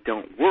 ways that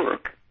don't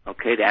work,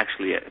 okay, to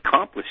actually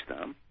accomplish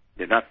them.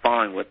 They're not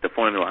following what the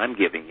formula I'm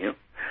giving you.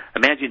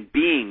 Imagine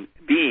being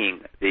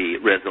the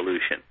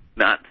resolution,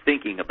 not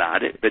thinking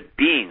about it, but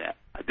being it.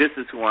 This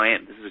is who I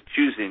am. This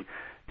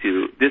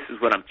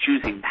is what I'm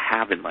choosing to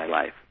have in my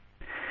life.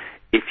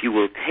 If you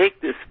will take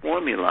this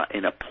formula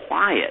and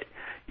apply it,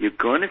 you're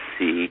going to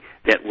see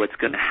that what's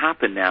going to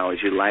happen now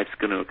is your life's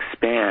going to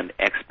expand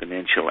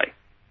exponentially.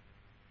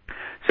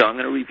 So I'm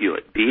going to review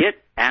it. Be it,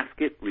 ask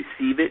it,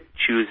 receive it,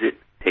 choose it,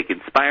 take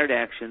inspired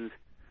actions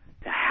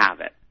to have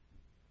it.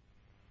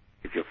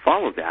 If you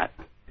follow that,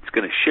 it's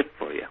going to shift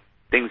for you.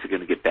 Things are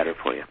going to get better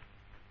for you.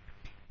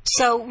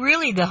 So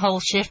really the whole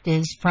shift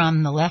is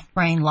from the left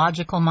brain,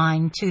 logical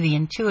mind, to the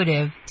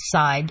intuitive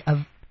side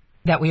of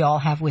that we all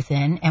have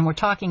within, and we're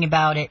talking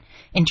about it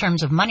in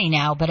terms of money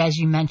now, but as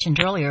you mentioned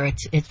earlier,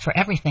 it's for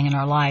everything in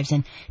our lives.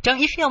 And don't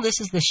you feel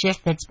this is the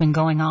shift that's been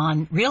going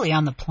on really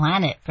on the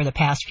planet for the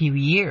past few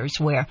years,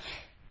 where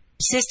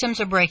systems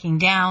are breaking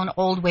down,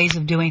 old ways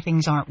of doing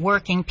things aren't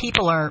working,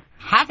 people are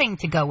having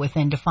to go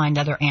within to find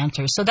other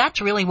answers. So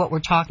that's really what we're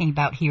talking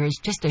about here, is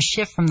just a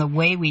shift from the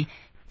way we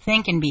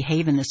think and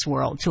behave in this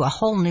world to a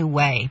whole new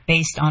way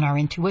based on our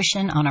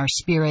intuition, on our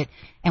spirit,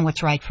 and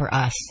what's right for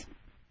us?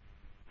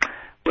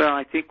 Well,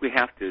 I think we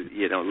have to,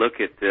 look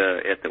at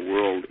the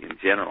world in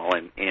general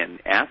and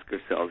ask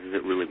ourselves, is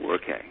it really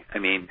working? I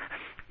mean,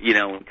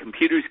 when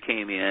computers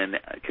came in,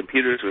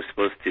 computers were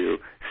supposed to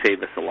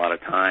save us a lot of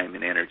time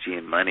and energy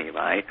and money,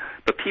 right?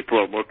 But people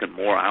are working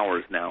more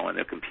hours now on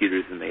their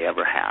computers than they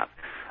ever have.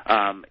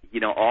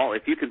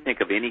 If you can think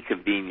of any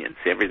convenience,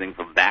 everything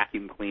from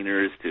vacuum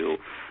cleaners to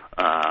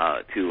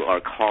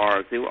our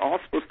cars, they were all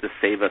supposed to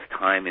save us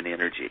time and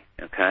energy,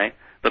 okay?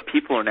 But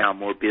people are now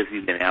more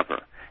busy than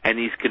ever. And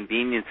these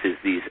conveniences,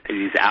 these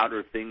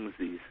outer things,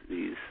 these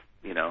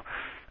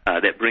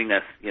that bring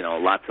us,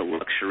 lots of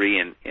luxury,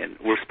 and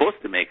we're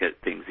supposed to make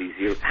things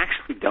easier,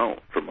 actually don't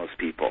for most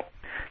people.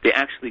 They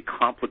actually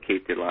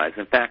complicate their lives.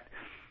 In fact,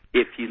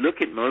 if you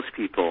look at most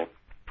people,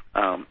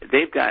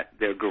 they've got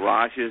their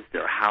garages,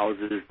 their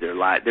houses, their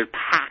lives, they're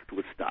packed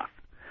with stuff.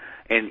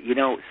 And,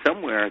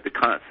 somewhere the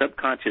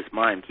subconscious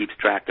mind keeps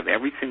track of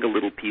every single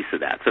little piece of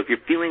that. So if you're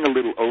feeling a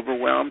little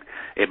overwhelmed,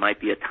 it might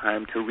be a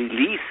time to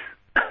release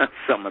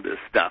some of this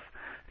stuff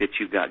that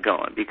you got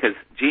going. Because,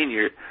 Gene,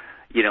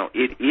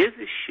 it is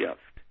a shift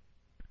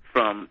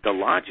from the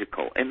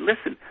logical. And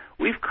listen,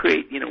 we've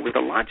created, with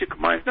a logical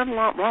mind, there's nothing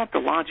wrong with the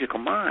logical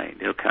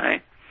mind,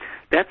 okay?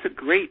 That's a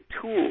great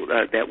tool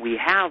that we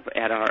have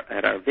at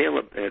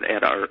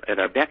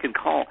our beck and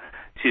call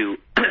to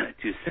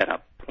set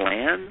up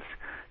plans,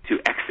 to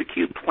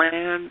execute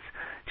plans,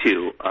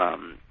 to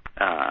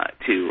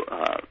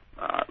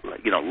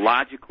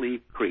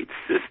logically create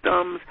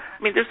systems.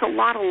 I mean, there's a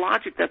lot of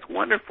logic that's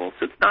wonderful.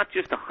 So it's not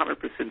just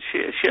 100%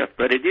 shift,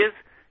 but it is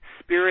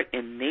spirit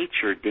and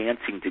nature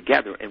dancing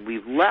together. And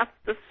we've left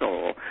the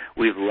soul,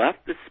 we've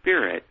left the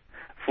spirit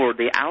for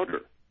the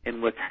outer.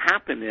 And what's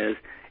happened is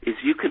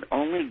you can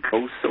only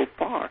go so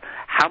far.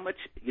 How much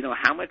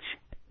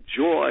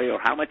joy or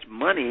how much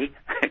money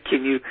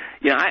can you,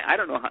 I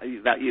don't know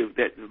about you,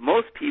 that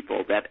most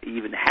people that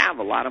even have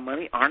a lot of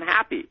money aren't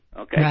happy,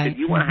 okay? Right. So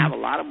you want to have a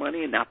lot of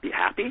money and not be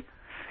happy?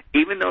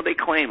 Even though they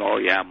claim,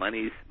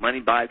 money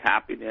buys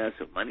happiness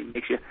or money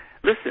makes you,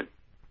 listen,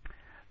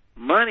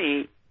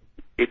 money,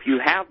 if you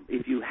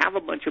have a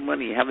bunch of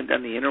money, you haven't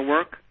done the inner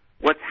work,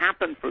 what's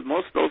happened for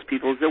most of those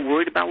people is they're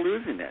worried about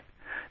losing it.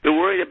 They're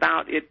worried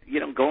about it,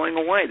 going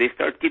away. They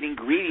start getting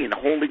greedy and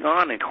holding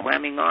on and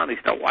clamming on. They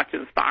start watching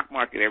the stock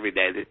market every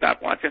day. They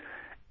start watching.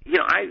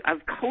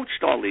 I've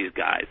coached all these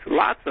guys,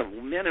 lots of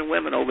men and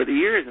women over the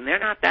years, and they're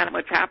not that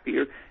much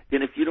happier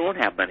than if you don't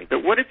have money.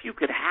 But what if you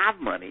could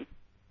have money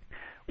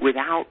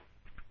without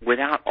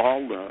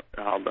all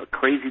the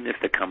craziness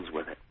that comes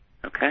with it?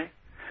 Okay,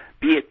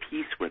 be at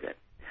peace with it.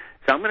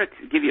 So I'm going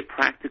to give you a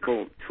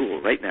practical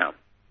tool right now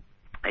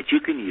that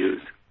you can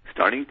use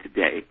starting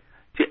today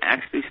to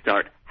actually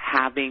start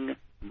having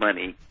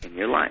money in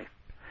your life.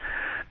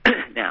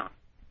 Now,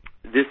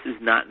 this is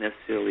not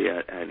necessarily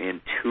an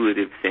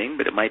intuitive thing,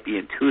 but it might be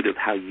intuitive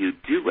how you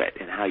do it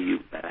and how you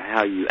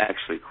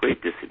actually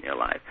create this in your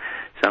life.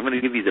 So I'm going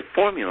to give you the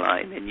formula,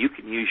 and then you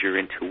can use your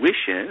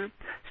intuition,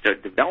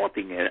 start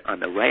developing it on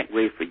the right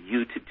way for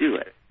you to do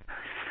it.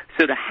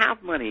 So to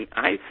have money,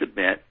 I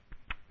submit,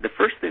 the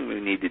first thing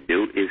we need to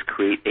do is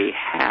create a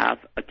have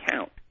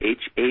account,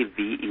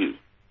 HAVE.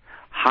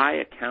 High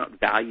account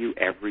value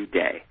every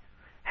day.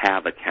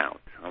 Have account.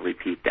 I'll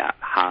repeat that.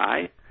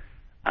 High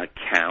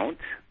account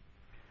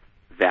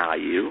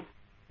value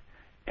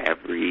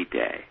every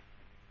day.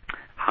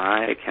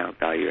 High account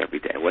value every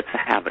day. What's a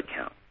have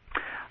account?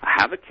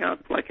 A have account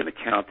is like an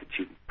account that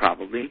you've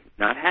probably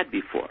not had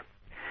before.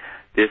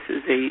 This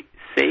is a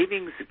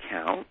savings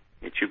account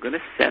that you're going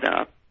to set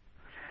up,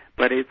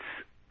 but it's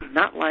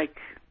not like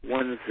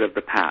ones of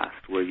the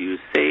past where you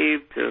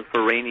saved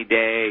for a rainy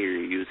day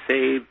or you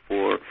saved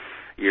for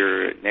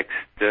your next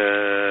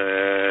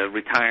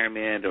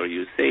retirement, or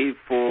you save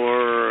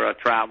for a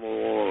travel,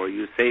 or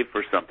you save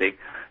for something.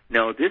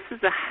 No, this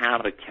is a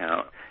have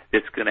account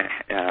that's going to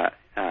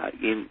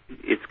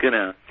it's going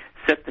to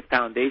set the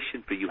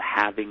foundation for you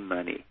having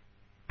money.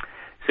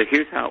 So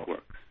here's how it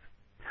works.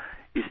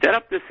 You set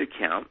up this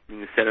account, and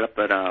you set it up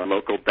at a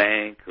local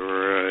bank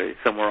or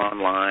somewhere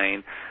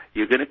online.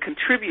 You're going to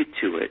contribute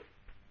to it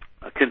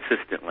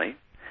consistently,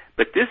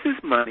 but this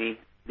is money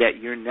that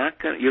you're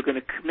going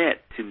to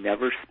commit to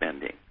never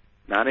spending,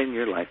 not in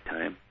your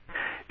lifetime.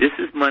 This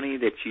is money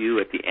that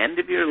you, at the end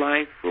of your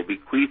life, will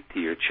bequeath to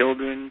your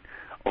children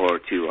or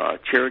to a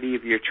charity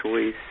of your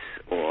choice,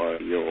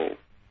 or you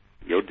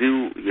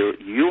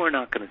are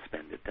not going to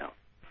spend it though.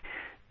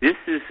 This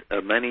is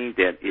money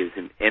that is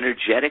an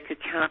energetic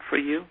account for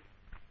you,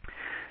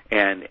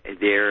 and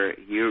there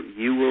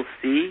you will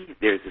see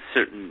there's a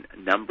certain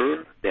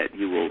number that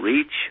you will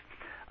reach.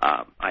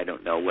 I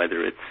don't know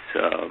whether it's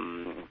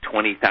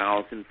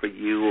 20,000 for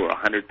you or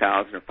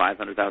 100,000 or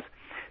 500,000.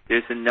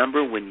 There's a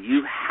number when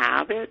you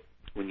have it,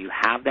 when you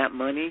have that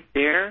money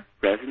there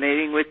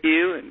resonating with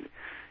you, and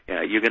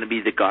you're going to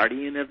be the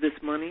guardian of this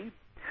money.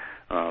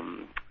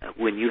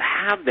 When you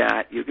have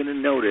that, you're going to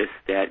notice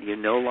that you're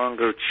no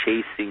longer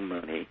chasing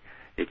money,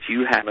 that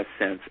you have a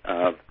sense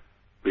of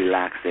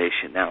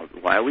relaxation. Now,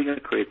 why are we going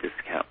to create this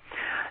account?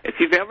 If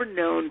you've ever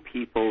known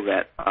people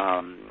that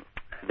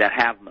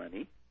have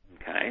money,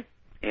 okay,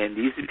 and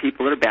these are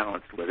people that are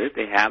balanced with it,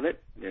 they have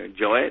it, they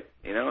enjoy it,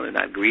 they're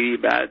not greedy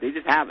about it, they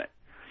just have it.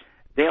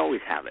 They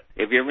always have it.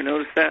 Have you ever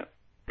noticed that?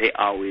 They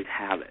always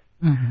have it.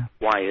 Mm-hmm.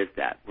 Why is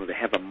that? Well, they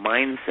have a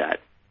mindset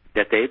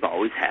that they've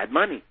always had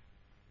money,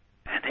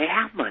 and they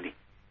have money.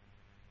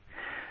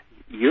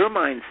 Your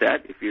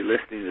mindset, if you're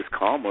listening to this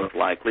call, most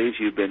likely is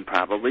you've been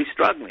probably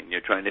struggling.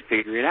 You're trying to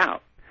figure it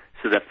out.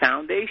 So the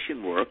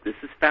foundation work, this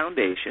is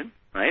foundation,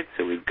 right?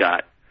 So we've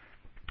got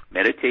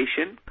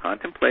meditation,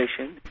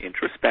 contemplation,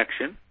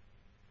 introspection.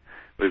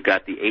 We've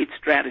got the 8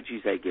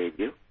 strategies I gave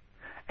you.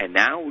 And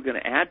now we're going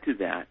to add to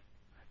that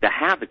the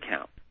have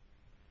account.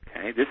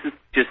 Okay? This is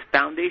just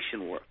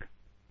foundation work,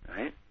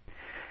 right?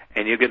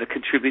 And you're going to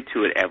contribute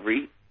to it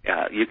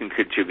you can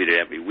contribute it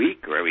every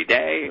week or every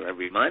day or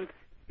every month,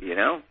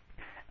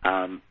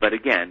 But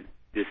again,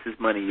 this is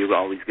money you're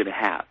always going to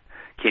have.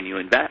 Can you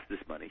invest this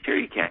money? Sure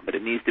you can, but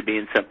it needs to be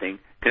in something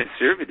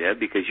conservative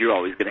because you're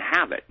always going to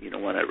have it. You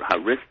don't want to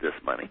risk this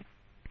money,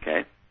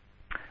 okay?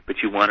 But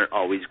you want it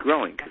always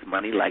growing because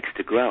money likes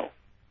to grow,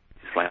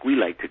 just like we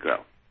like to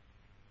grow.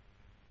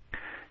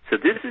 So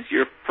this is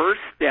your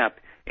first step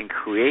in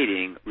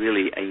creating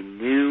really a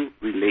new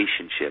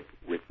relationship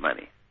with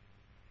money.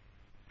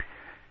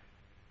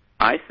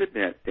 I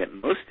submit that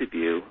most of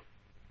you,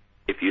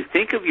 if you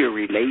think of your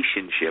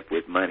relationship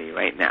with money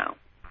right now,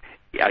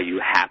 are you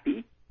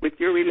happy with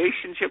your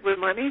relationship with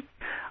money?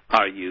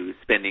 Are you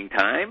spending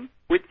time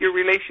with your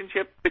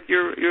relationship with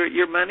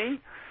your money?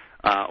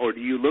 Or do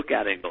you look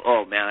at it and go,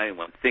 oh man, I don't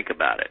want to think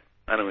about it.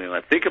 I don't even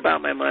want to think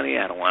about my money.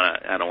 I don't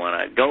want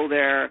to go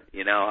there.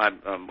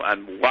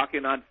 I'm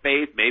walking on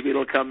faith. Maybe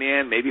it'll come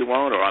in, maybe it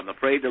won't, or I'm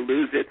afraid to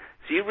lose it.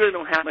 So you really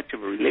don't have much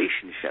of a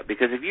relationship,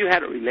 because if you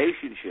had a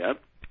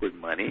relationship with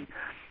money,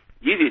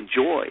 you'd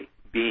enjoy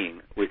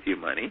being with your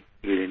money.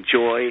 You'd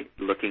enjoy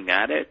looking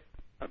at it,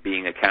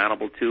 being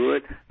accountable to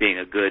it, being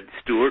a good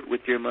steward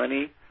with your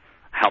money,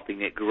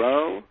 helping it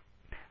grow,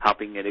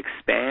 helping it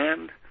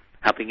expand,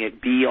 helping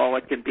it be all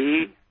it can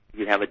be.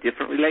 You'd have a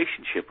different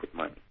relationship with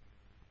money.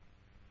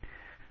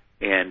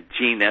 And,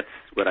 Gene, that's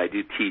what I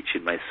do teach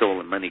in my Soul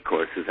and Money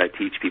courses. I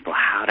teach people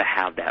how to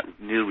have that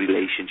new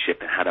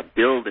relationship and how to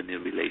build a new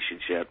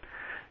relationship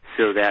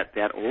so that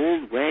that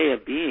old way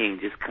of being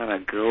just kind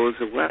of goes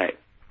away.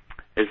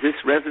 Is this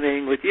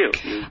resonating with you?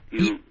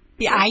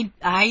 Yeah,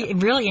 I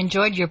really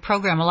enjoyed your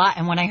program a lot.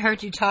 And when I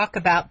heard you talk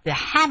about the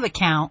have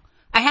account,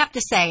 I have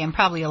to say, and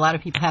probably a lot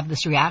of people have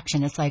this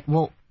reaction, it's like,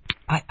 well,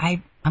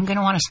 I'm going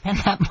to want to spend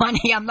that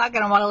money. I'm not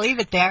going to want to leave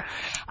it there.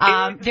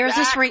 Exactly.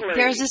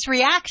 There's this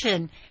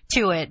reaction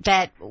to it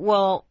that,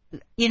 well,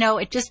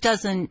 it just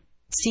doesn't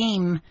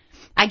seem,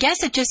 I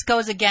guess it just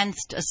goes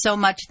against so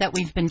much that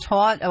we've been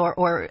taught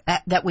or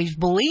that we've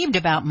believed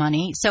about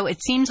money. So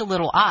it seems a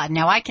little odd.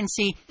 Now I can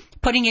see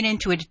putting it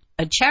into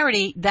a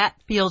charity, that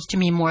feels to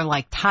me more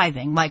like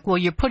tithing. Like, well,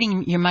 you're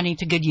putting your money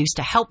to good use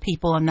to help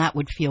people, and that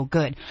would feel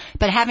good.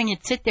 But having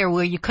it sit there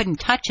where you couldn't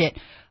touch it,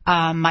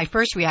 my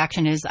first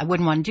reaction is I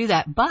wouldn't want to do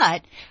that.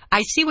 But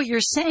I see what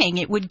you're saying.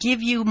 It would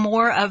give you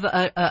more of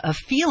a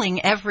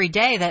feeling every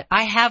day that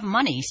I have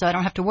money, so I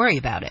don't have to worry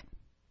about it,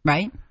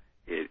 right?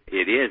 It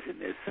is, and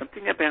there's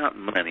something about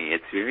money.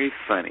 It's very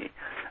funny.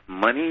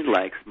 Money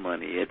likes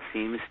money. It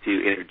seems to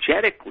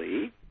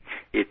energetically.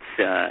 It's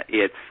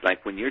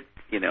like when you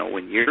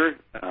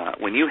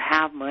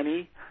have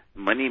money,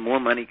 more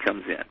money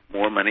comes in,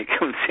 more money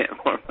comes in,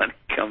 more money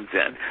comes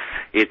in.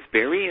 It's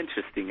very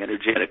interesting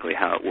energetically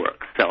how it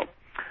works. So,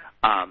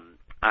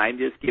 I'm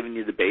just giving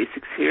you the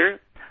basics here,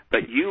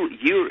 but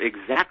you're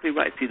exactly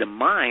right. See, the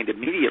mind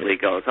immediately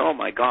goes, oh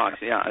my gosh,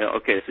 yeah,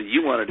 okay, so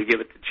you wanted to give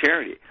it to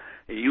charity.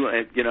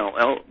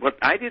 What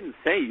I didn't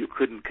say you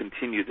couldn't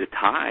continue to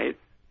tithe.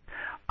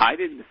 I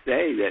didn't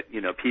say that,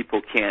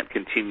 people can't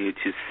continue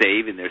to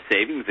save in their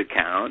savings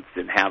accounts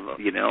and have,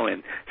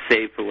 and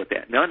save for what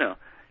that. No.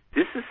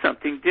 This is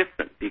something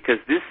different because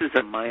this is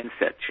a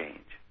mindset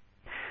change.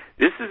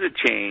 This is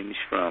a change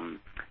from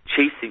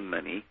chasing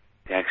money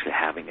to actually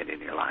having it in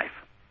your life.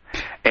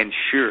 And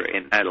sure,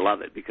 and I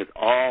love it because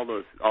all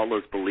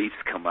those beliefs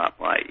come up,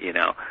 like,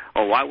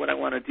 why would I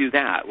want to do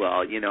that? Well,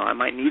 I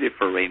might need it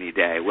for a rainy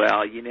day.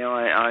 Well,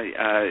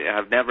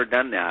 I've never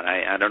done that.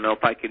 I don't know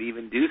if I could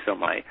even do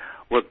something.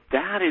 Well,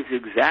 that is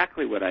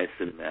exactly what I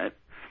submit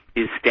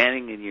is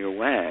standing in your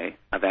way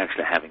of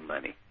actually having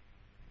money.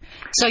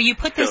 So you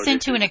put this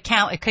into an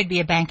account. It could be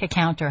a bank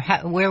account, or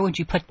where would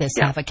you put this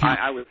have account?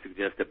 I would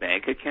suggest a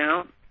bank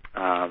account.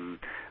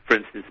 For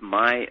instance,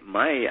 my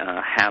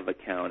have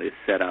account is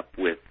set up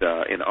with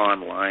an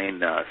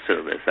online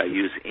service. I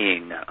use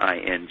Ing,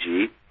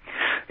 I-N-G,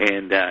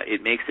 and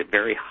it makes it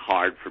very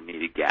hard for me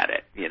to get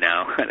it,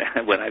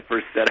 When I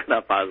first set it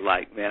up, I was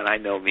like, man, I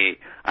know me.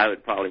 I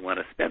would probably want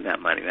to spend that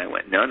money. And I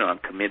went, no, I'm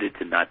committed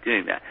to not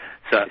doing that.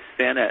 So I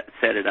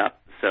set it up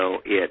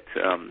so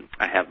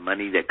I have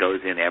money that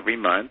goes in every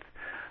month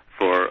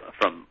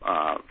from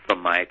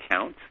my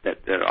accounts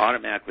that are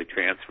automatically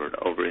transferred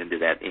over into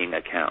that Ing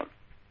account,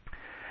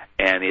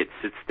 and it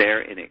sits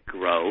there and it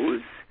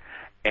grows.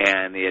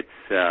 And it's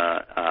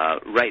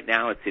right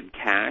now it's in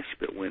cash,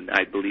 but when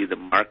I believe the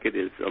market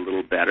is a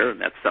little better, and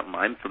that's something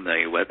I'm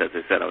familiar with. As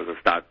I said, I was a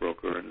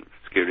stockbroker and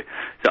security,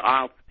 so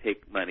I'll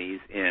take monies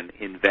and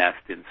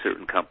invest in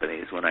certain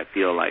companies when I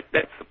feel like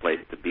that's the place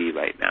to be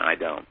right now. I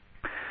don't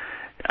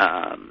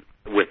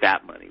with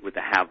that money, with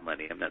the have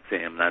money. I'm not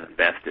saying I'm not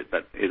invested,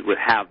 but with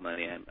have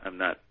money, I'm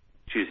not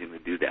choosing to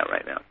do that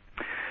right now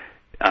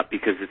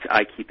because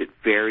I keep it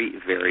very,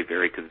 very,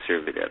 very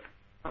conservative.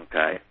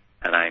 Okay.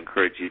 And I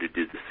encourage you to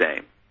do the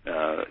same.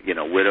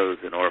 Widows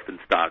and orphan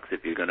stocks,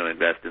 if you're going to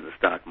invest in the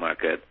stock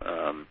market,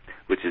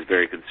 which is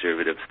very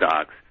conservative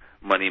stocks,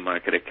 money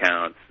market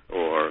accounts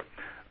or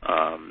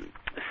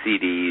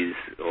CDs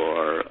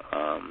or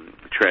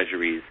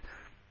treasuries,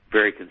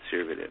 very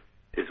conservative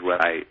is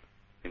what I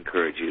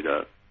encourage you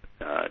to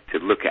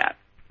look at.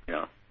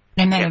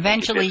 And then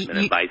eventually,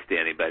 advice to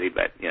anybody,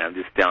 but I'm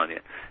just telling you.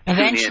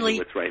 Eventually,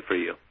 what's right for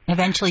you.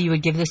 Eventually, you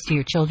would give this to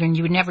your children.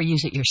 You would never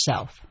use it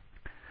yourself.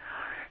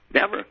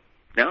 Never.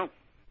 No,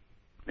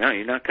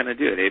 you're not going to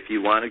do it. If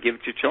you want to give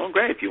it to your children,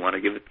 great. If you want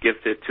to give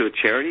it to a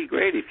charity,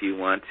 great. If you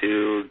want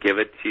to give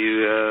it to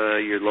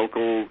your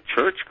local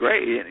church,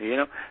 great.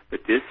 But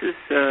this is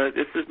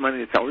money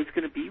that's always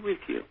going to be with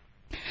you.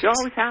 You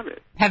always have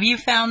it. Have you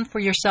found for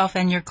yourself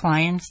and your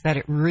clients that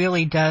it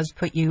really does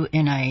put you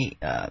in a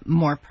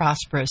more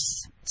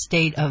prosperous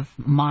state of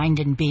mind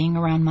and being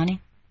around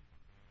money?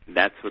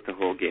 That's what the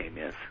whole game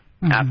is.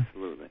 Mm-hmm.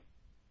 Absolutely.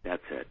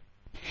 That's it.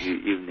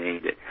 You've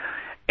named it.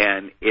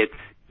 And it's,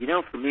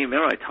 for me,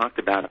 remember I talked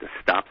about the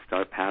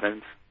stop-start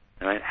patterns,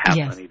 right? Have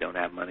yes. money, don't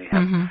have money.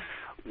 Mm-hmm.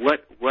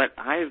 What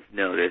I've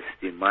noticed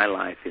in my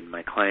life, in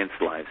my clients'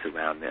 lives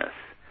around this,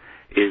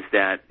 is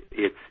that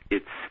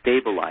it's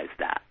stabilized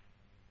that.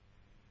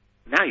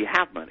 Now you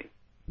have money.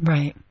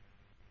 Right.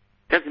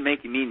 Doesn't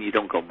mean you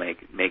don't go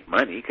make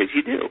money, because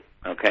you do,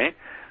 okay?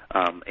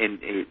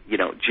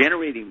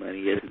 Generating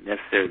money isn't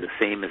necessarily the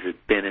same as it's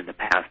been in the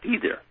past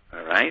either,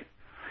 all right?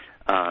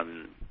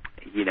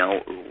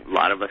 A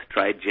lot of us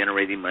tried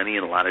generating money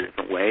in a lot of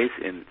different ways,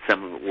 and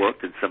some of it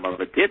worked and some of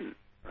it didn't,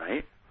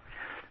 right?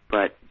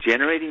 But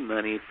generating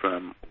money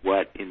from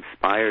what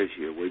inspires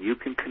you, where you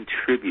can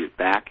contribute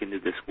back into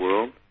this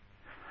world,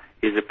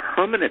 is a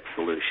permanent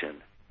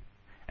solution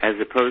as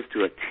opposed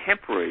to a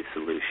temporary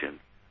solution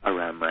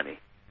around money.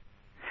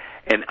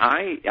 And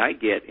I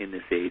get in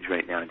this age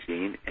right now,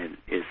 Gene, and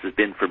this has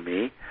been for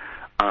me,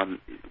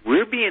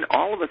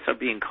 all of us are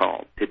being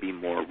called to be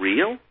more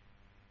real,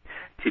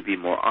 to be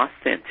more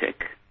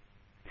authentic,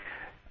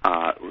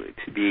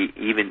 to be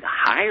even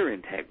higher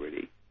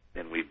integrity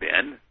than we've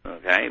been,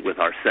 okay, with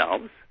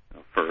ourselves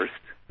first,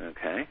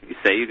 okay? You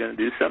say you're going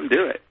to do something,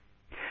 do it.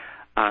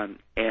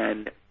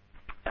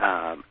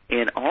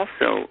 And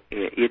also,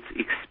 it's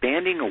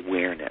expanding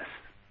awareness.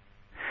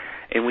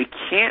 And we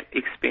can't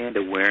expand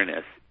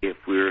awareness if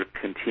we're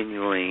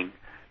continuing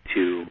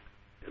to,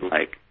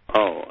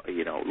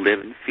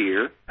 live in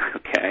fear,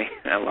 okay?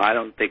 Well, I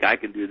don't think I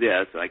can do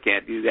this, so I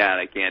can't do that,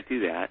 I can't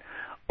do that.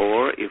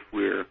 Or if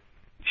we're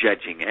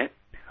judging it,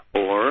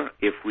 or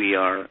if we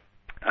are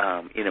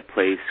in a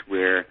place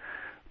where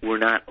we're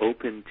not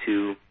open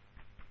to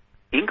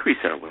increase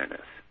our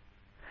awareness.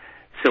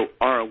 So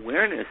our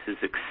awareness is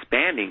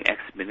expanding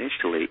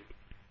exponentially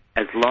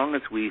as long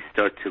as we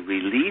start to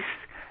release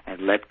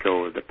and let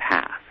go of the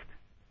past.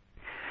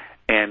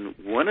 And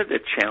one of the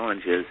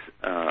challenges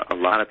a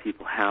lot of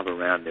people have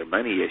around their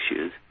money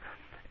issues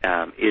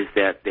is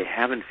that they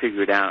haven't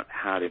figured out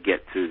how to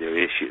get through their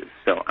issues.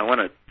 So I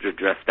want to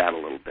address that a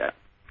little bit.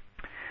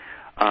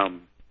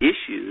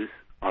 Issues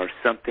are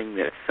something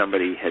that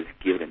somebody has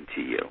given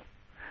to you.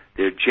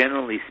 They're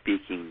generally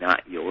speaking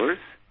not yours.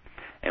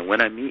 And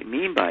what I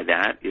mean by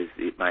that is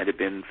it might have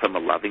been from a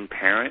loving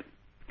parent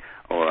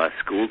or a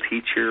school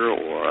teacher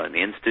or an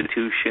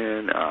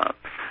institution,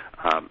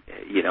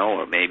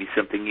 or maybe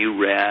something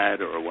you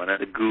read or one of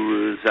the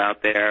gurus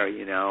out there,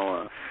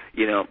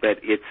 but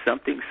it's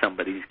something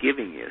somebody's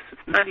giving you. So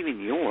it's not even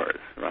yours,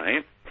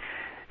 right?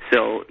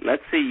 So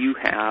let's say you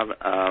have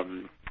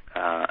an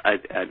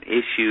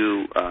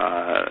issue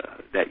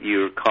that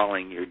you're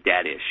calling your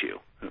debt issue,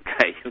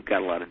 okay? You've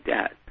got a lot of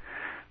debt,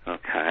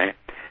 okay?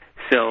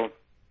 So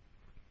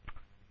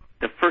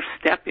the first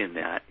step in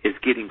that is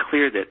getting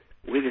clear that,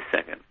 wait a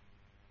second,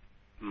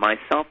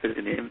 myself is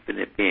an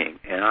infinite being,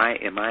 and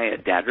am I a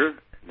debtor?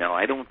 No,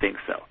 I don't think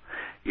so.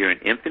 You're an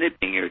infinite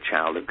being, you're a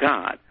child of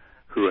God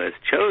who has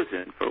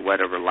chosen, for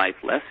whatever life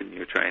lesson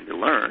you're trying to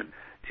learn,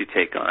 to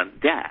take on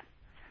debt.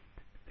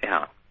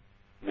 Now,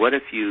 what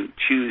if you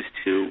choose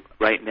to,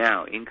 right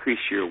now, increase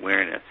your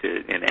awareness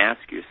and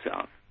ask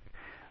yourself,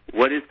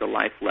 what is the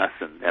life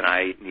lesson that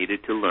I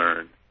needed to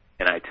learn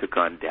and I took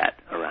on debt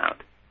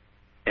around?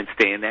 And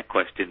stay in that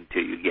question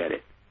until you get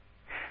it.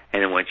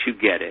 And then once you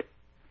get it,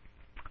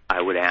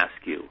 I would ask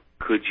you,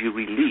 could you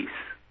release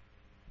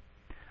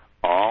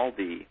all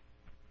the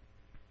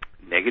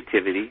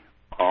negativity,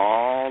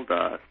 all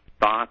the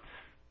thoughts,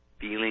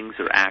 feelings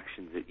or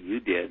actions that you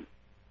did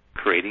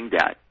creating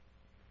debt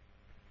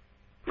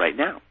right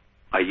now?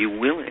 Are you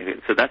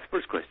willing? So that's the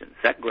first question.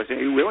 The second question,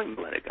 are you willing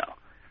to let it go?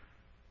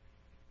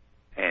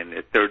 And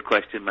the third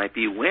question might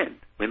be when.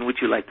 When would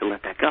you like to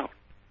let that go?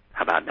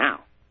 How about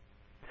now?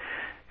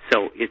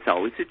 So it's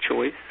always a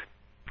choice.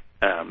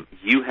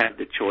 You have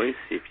the choice.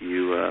 If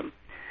you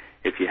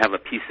have a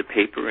piece of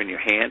paper in your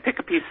hand, pick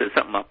a piece of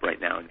something up right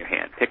now in your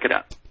hand. Pick it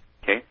up,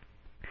 okay?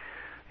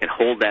 And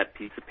hold that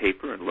piece of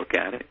paper and look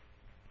at it.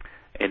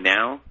 And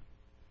now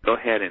go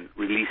ahead and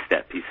release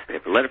that piece of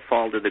paper. Let it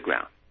fall to the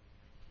ground.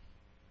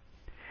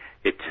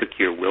 It took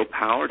your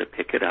willpower to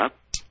pick it up,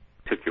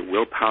 took your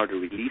willpower to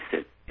release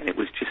it, and it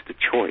was just a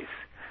choice.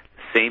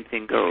 The same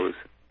thing goes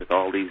with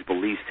all these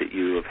beliefs that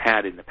you have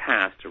had in the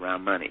past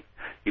around money.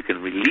 You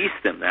can release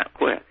them that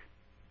quick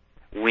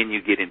when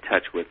you get in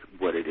touch with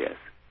what it is.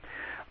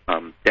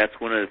 That's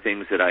one of the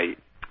things that I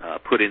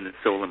put in the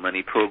Soul and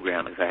Money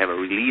program is I have a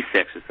release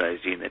exercise,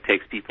 Gene, that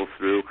takes people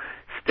through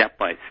step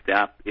by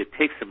step. It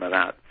takes them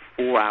about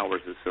 4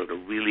 hours or so to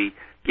really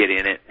get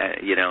in it,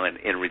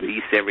 and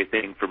release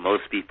everything for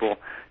most people.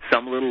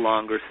 Some a little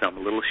longer, some a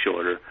little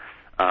shorter.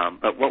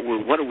 But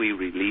what are we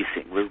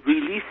releasing? We're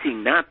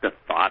releasing not the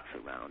thoughts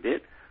around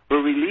it.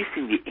 We're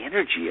releasing the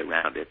energy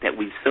around it that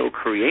we've so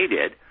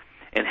created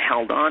and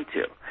held on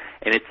to.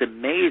 And it's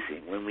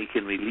amazing when we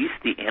can release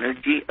the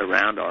energy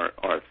around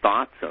our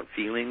thoughts, our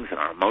feelings, and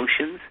our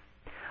emotions,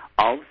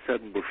 all of a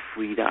sudden we're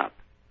freed up.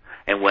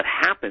 And what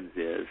happens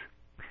is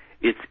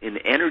it's an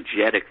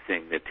energetic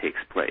thing that takes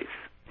place.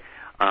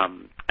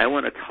 I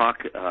want to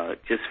talk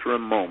just for a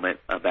moment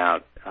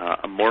about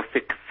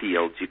morphic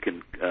fields. You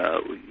can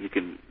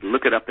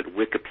look it up at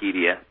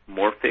Wikipedia,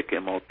 morphic,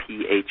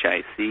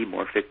 M-O-P-H-I-C,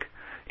 morphic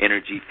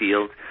energy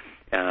field,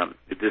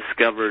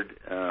 discovered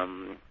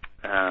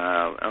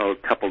a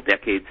couple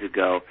decades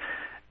ago,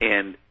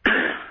 and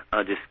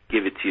I'll just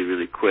give it to you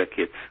really quick.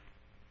 It's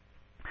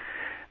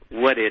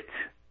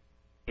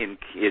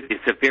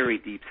a very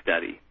deep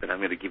study, but I'm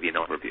going to give you an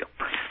overview.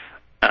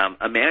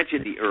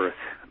 Imagine the Earth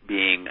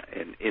being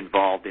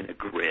involved in a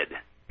grid.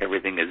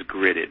 Everything is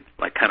gridded,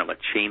 like kind of a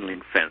chain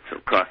link fence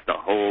across the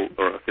whole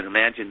Earth. And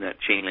imagine that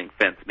chain link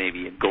fence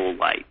maybe in gold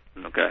light,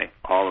 okay,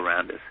 all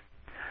around us.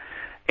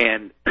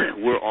 And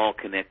we're all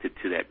connected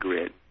to that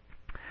grid.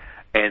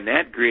 And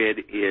that grid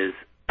is,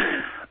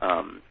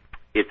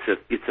 it's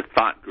a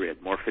thought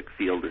grid. Morphic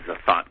field is a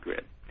thought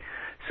grid.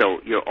 So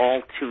you're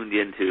all tuned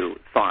into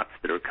thoughts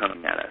that are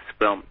coming at us.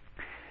 Well,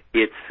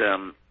 it's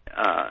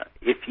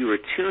if you are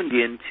tuned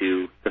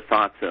into the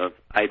thoughts of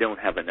I don't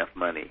have enough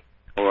money,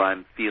 or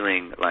I'm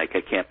feeling like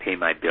I can't pay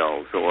my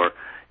bills, or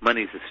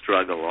money's a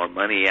struggle, or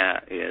money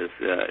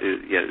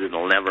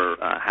it'll never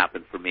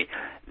happen for me,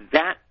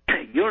 that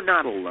you're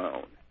not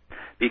alone.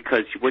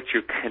 Because what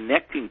you're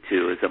connecting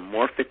to is a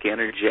morphic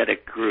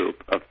energetic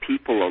group of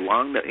people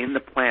in the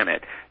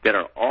planet that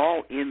are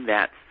all in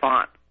that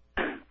thought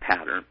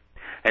pattern,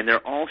 and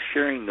they're all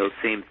sharing those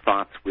same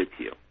thoughts with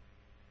you.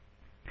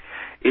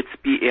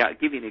 I'll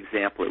give you an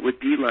example. It would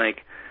be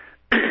like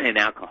an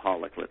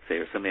alcoholic, let's say,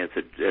 or somebody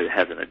that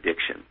has an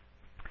addiction.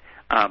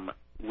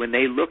 When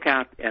they look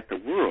out at the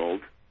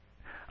world,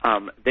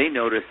 they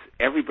notice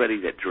everybody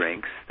that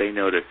drinks. They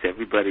notice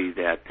everybody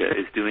that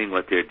is doing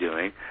what they're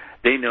doing.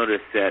 They notice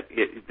that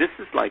this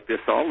is like this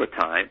all the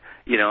time,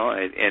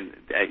 and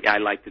I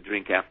like to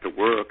drink after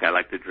work. I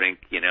like to drink,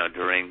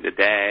 during the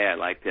day. I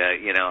like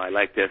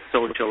to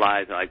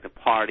socialize. I like to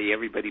party.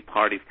 Everybody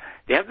parties.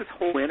 They have this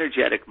whole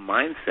energetic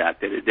mindset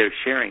that they're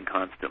sharing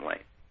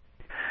constantly.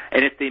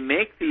 And if they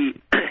make the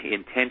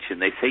intention,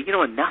 they say,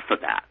 enough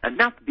of that.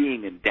 Enough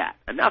being in debt.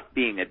 Enough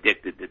being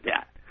addicted to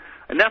debt.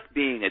 Enough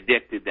being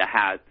addicted to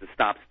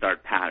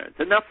stop-start patterns.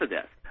 Enough of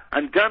this.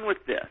 I'm done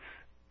with this.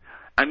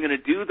 I'm going to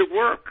do the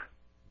work.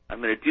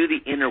 I'm going to do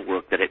the inner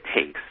work that it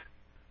takes.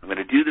 I'm going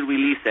to do the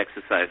release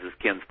exercises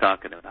Ken's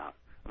talking about.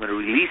 I'm going to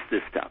release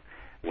this stuff.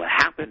 What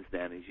happens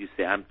then is you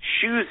say, I'm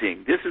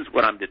choosing, this is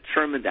what I'm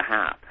determined to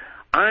have.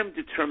 I'm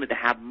determined to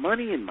have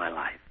money in my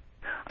life.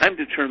 I'm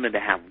determined to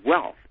have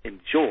wealth and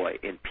joy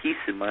and peace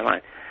in my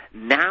life.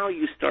 Now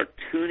you start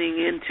tuning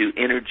into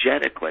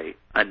energetically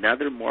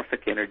another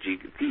morphic energy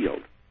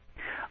field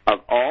of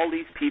all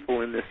these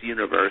people in this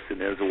universe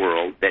and this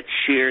world that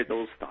share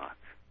those thoughts.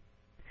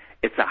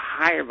 It's a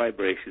higher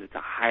vibration. It's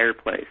a higher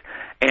place.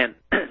 And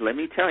let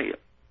me tell you,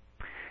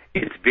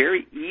 it's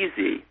very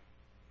easy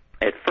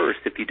at first,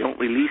 if you don't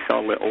release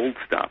all the old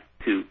stuff,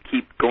 to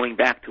keep going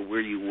back to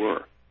where you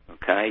were.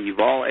 Okay?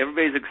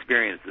 Everybody's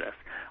experienced this.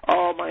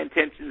 Oh, my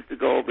intention is to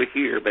go over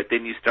here, but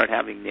then you start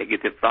having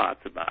negative thoughts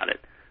about it.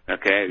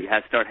 Okay? You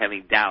start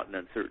having doubt and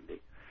uncertainty.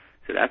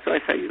 So that's why I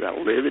say you got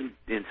to live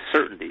in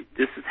certainty.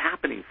 This is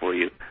happening for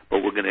you,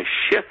 but we're going to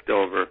shift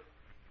over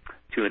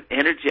to an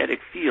energetic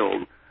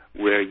field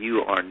where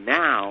you are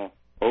now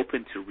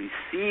open to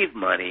receive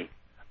money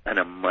in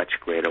a much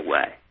greater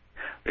way.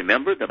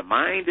 Remember, the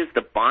mind is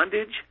the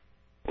bondage,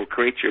 will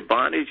create your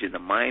bondage, and the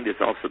mind is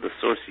also the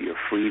source of your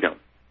freedom.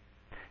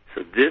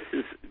 So this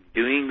is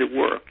doing the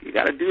work. You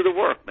got to do the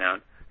work,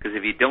 man, because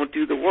if you don't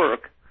do the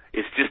work,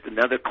 It's just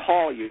another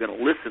call you're going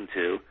to listen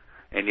to,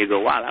 and you go,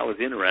 wow, that was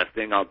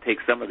interesting. I'll take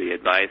some of the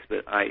advice,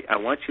 but I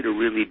want you to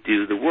really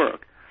do the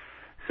work.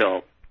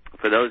 So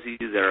for those of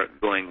you that are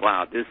going,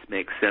 wow, this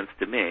makes sense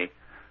to me,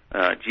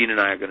 Gene and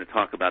I are going to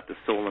talk about the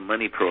Soul and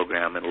Money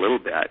program in a little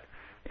bit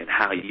and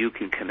how you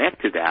can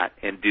connect to that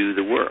and do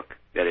the work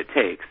that it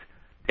takes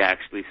to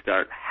actually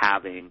start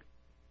having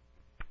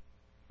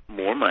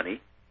more money,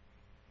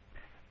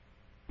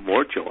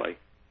 more joy,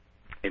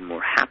 and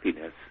more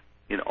happiness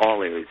in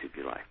all areas of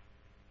your life.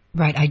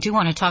 Right. I do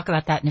want to talk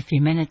about that in a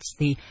few minutes,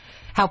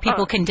 how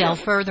people can delve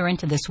further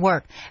into this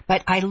work.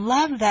 But I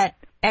love that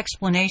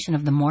explanation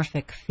of the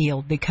morphic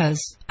field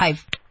because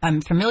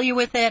I'm familiar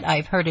with it.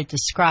 I've heard it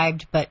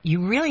described, but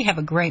you really have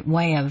a great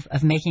way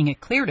of making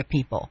it clear to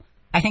people.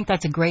 I think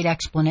that's a great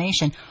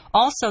explanation.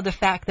 Also, the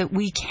fact that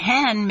we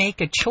can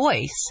make a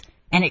choice,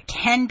 and it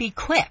can be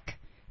quick,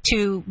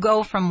 to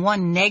go from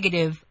one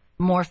negative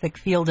morphic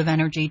field of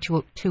energy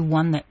to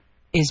one that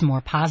is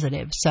more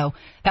positive. So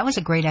that was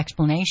a great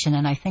explanation,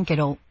 and I think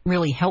it'll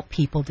really help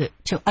people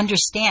to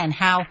understand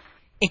how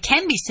it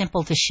can be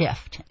simple to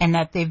shift, and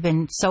that they've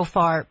been so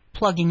far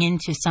plugging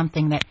into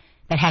something that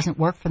hasn't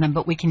worked for them,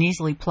 but we can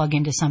easily plug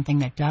into something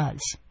that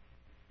does.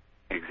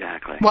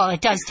 Exactly. Well, it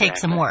does take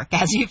some work,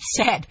 as you've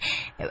said,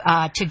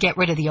 to get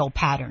rid of the old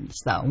patterns,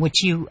 though,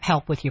 which you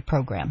help with your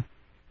program.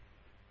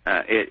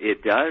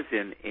 It does,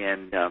 and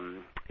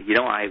you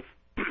know,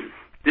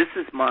 this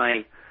is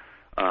my,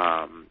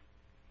 I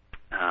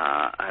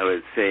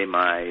would say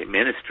my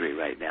ministry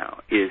right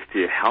now is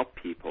to help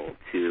people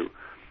to,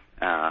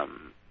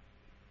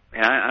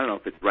 and I don't know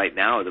if it's right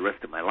now or the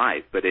rest of my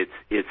life, but it's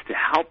to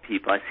help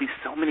people. I see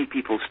so many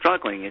people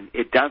struggling, and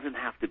it doesn't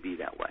have to be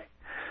that way.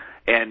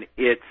 And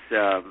it's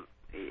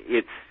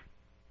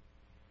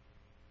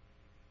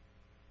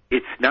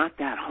not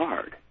that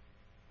hard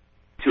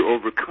to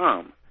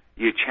overcome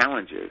your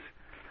challenges.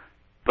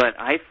 But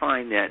I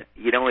find that,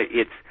 you know,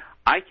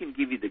 I can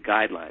give you the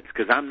guidelines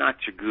because I'm not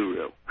your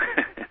guru.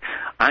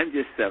 I'm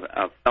just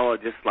a fellow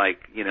just like,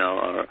 you know,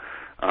 or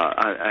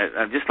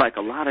I'm just like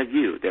a lot of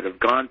you that have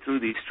gone through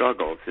these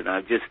struggles, and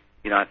I've just,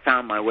 you know, I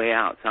found my way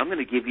out. So I'm going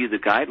to give you the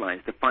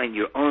guidelines to find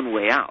your own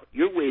way out.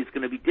 Your way is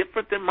going to be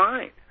different than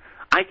mine.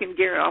 I can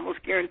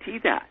almost guarantee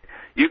that.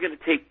 You're going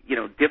to take, you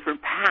know,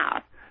 different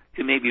path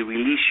to maybe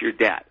release your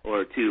debt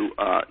or to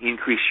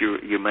increase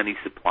your money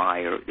supply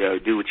or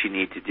do what you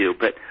need to do.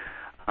 But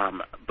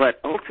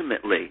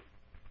ultimately,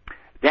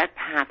 that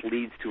path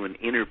leads to an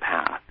inner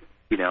path,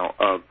 you know,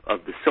 of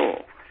the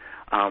soul.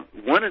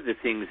 One of the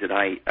things that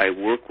I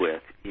work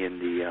with in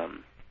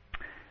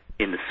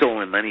the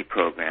Soul and Money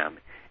program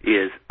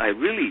is I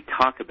really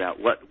talk about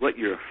what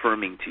you're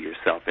affirming to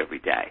yourself every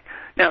day.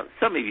 Now,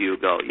 some of you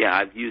go, yeah,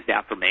 I've used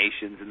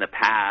affirmations in the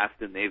past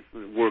and they've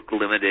work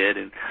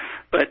limited,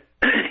 but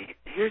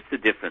here's the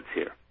difference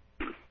here.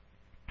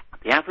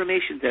 The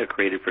affirmations that are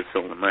created for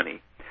Soul and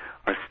Money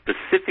are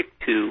specific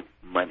to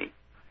money,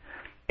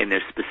 and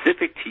they're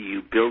specific to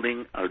you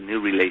building a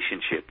new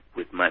relationship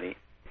with money.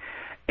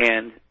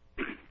 And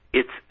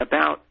it's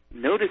about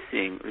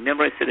noticing,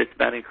 remember I said it's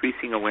about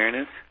increasing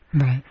awareness?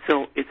 Right.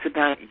 So it's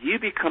about you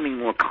becoming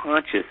more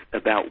conscious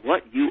about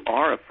what you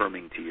are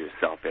affirming to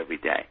yourself every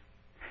day,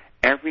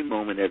 every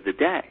moment of the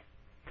day.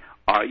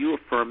 Are you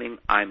affirming,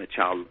 I'm a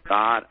child of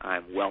God,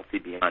 I'm wealthy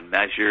beyond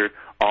measure,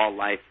 all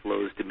life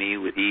flows to me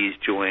with ease,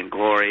 joy, and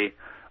glory?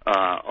 Or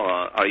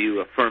are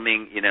you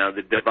affirming, you know,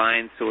 the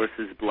divine source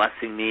is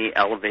blessing me,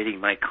 elevating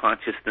my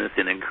consciousness,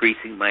 and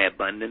increasing my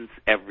abundance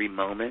every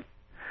moment?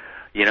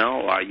 You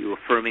know, are you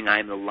affirming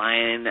I'm the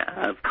lion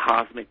of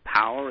cosmic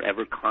power,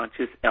 ever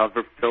conscious,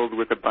 ever filled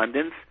with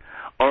abundance?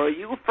 Or are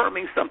you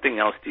affirming something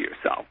else to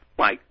yourself,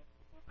 like,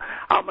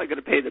 how am I going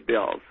to pay the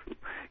bills?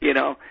 You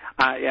know,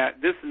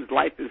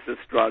 life is a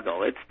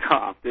struggle. It's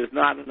tough. There's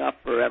not enough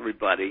for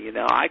everybody. You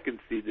know, I can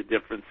see the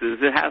differences.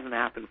 It hasn't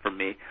happened for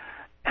me.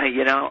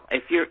 You know,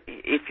 if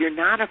you're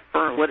not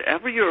affirming,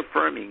 whatever you're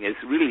affirming is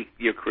really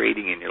you're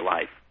creating in your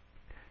life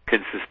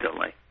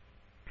consistently.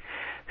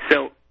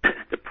 So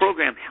the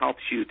program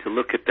helps you to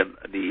look at the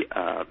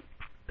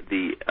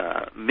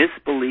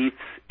misbeliefs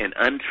and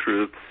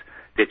untruths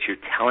that you're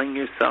telling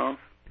yourself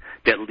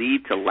that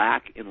lead to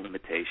lack and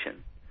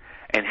limitation,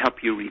 and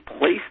help you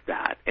replace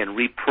that and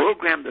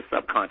reprogram the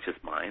subconscious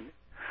mind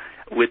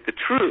with the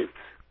truths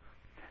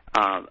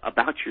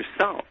about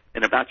yourself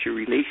and about your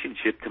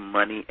relationship to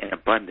money and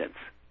abundance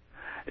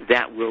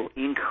that will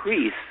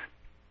increase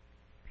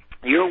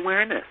your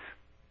awareness.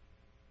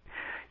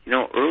 You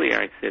know, earlier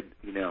I said,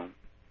 you know,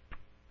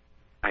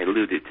 I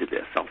alluded to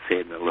this. I'll say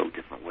it in a little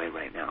different way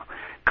right now.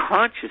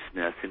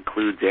 Consciousness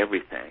includes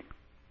everything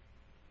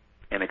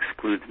and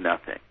excludes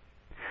nothing.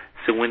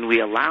 So when we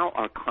allow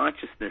our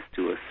consciousness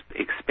to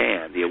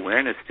expand, the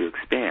awareness to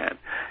expand,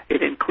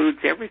 it includes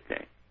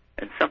everything.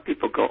 And some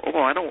people go,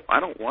 oh, I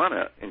don't want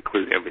to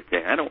include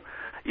everything. I don't,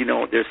 you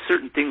know, there's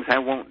certain things I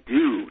won't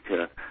do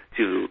to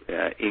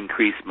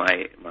increase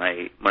my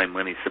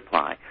money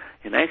supply.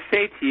 And I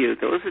say to you,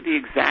 those are the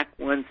exact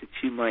ones that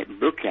you might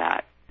look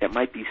at that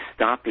might be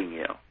stopping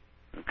you.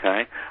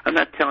 Okay? I'm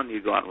not telling you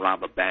to go out and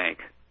rob a bank.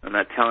 I'm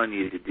not telling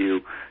you to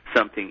do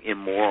something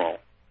immoral,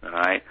 all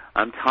right?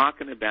 I'm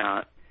talking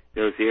about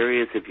those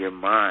areas of your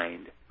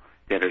mind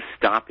that are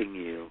stopping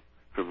you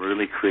from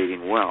really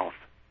creating wealth.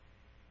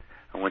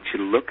 I want you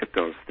to look at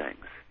those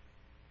things.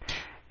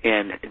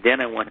 And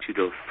then I want you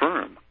to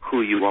affirm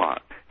who you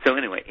are. So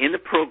anyway, in the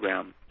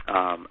program,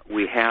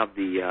 we have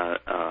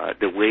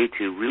the way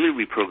to really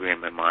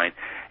reprogram your mind.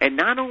 And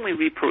not only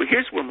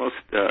here's where most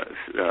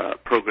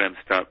programs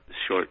start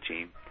short,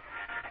 Gene.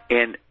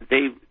 And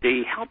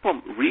they help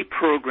them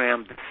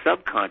reprogram the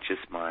subconscious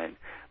mind,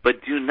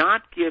 but do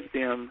not give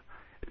them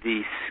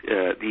the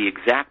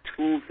exact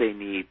tools they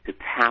need to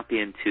tap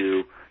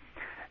into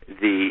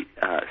the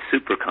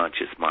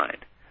superconscious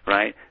mind,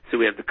 right? So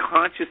we have the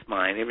conscious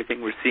mind,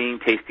 everything we're seeing,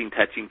 tasting,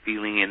 touching,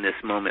 feeling in this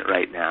moment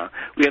right now.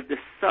 We have the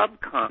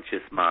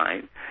subconscious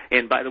mind.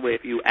 And by the way,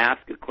 if you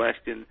ask a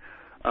question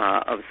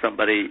of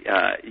somebody,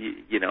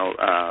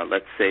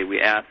 let's say we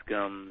ask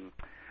them,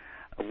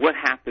 what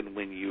happened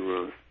when you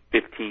were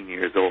 15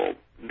 years old?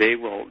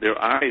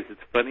 Their eyes, it's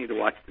funny to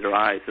watch their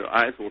eyes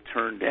will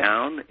turn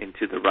down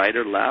into the right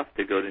or left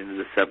to go into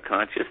the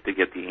subconscious to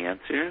get the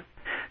answer.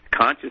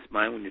 Conscious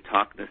mind, when you're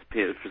talking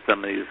to for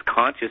somebody who's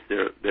conscious,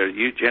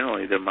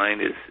 generally their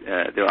mind is,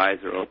 their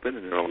eyes are open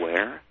and they're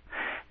aware.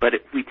 But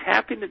if we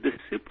tap into the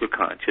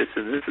superconscious,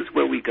 and this is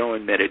where we go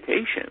in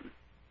meditation,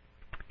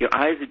 your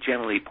eyes are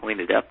generally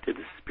pointed up to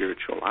the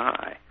spiritual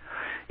eye,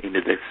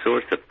 into the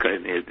source of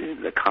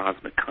the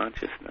cosmic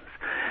consciousness.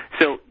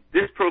 So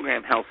this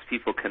program helps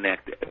people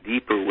connect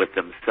deeper with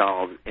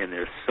themselves and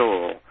their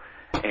soul,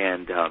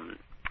 and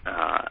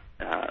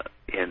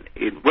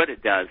what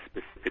it does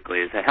specifically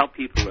is to help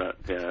people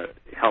to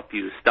help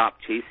you stop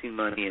chasing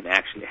money and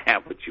actually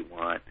have what you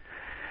want,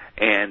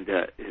 and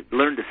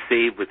learn to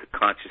save with the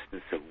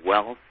consciousness of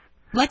wealth.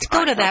 Let's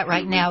go to that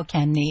right now,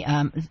 Ken.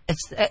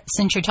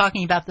 Since you're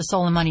talking about the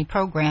Soul and Money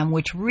program,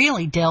 which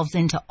really delves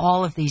into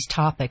all of these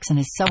topics and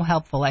is so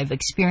helpful. I've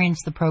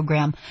experienced the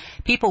program.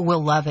 People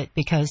will love it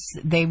because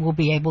they will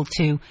be able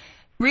to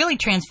really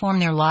transform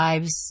their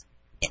lives,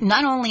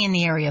 not only in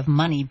the area of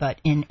money, but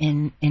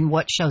in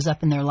what shows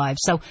up in their lives.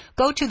 So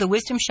go to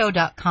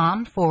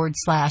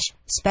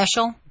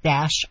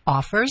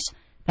thewisdomshow.com/special-offers.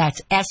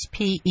 That's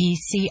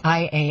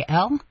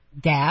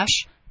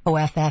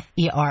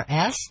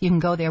SPECIAL-OFFERS. You can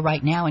go there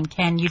right now. And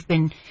Ken, you've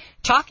been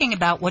talking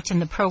about what's in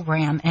the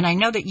program, and I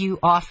know that you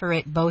offer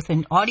it both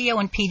in audio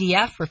and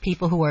PDF for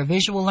people who are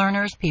visual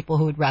learners, people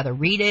who would rather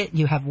read it.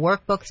 You have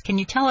workbooks. Can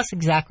you tell us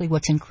exactly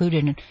what's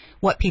included and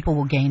what people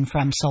will gain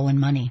from Soul and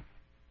Money?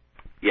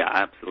 Yeah,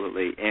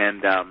 absolutely.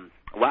 And,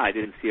 I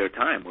didn't see our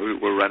time.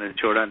 We're running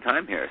short on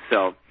time here.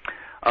 So,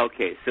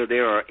 okay, so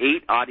there are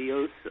 8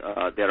 audios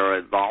that are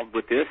involved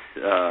with this.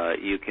 They're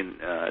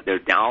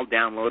all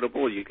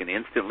downloadable. You can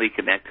instantly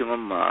connect to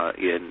them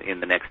in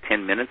the next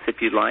 10 minutes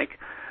if you'd like.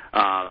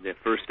 The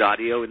first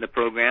audio in the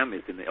program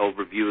is an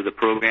overview of the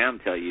program,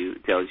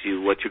 tells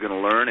you what you're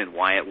going to learn and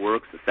why it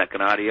works. The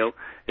second audio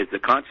is the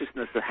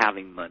consciousness of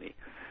having money.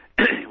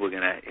 We're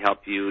going to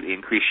help you to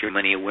increase your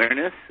money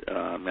awareness.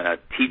 I'm going to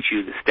teach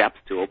you the steps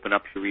to open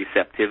up your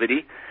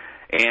receptivity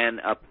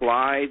and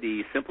apply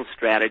the simple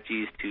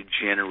strategies to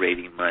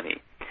generating money.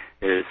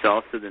 There's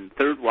also the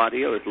third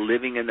audio is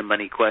living in the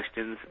money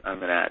questions. I'm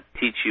going to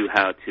teach you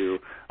how to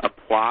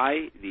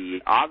apply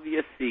the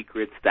obvious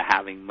secrets to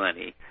having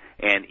money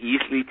and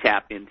easily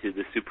tap into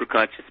the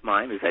superconscious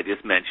mind, as I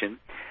just mentioned.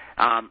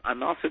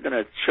 I'm also going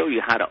to show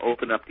you how to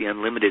open up the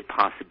unlimited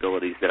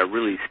possibilities that are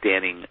really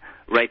standing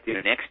right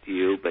there next to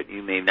you, but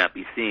you may not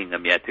be seeing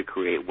them yet to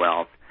create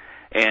wealth.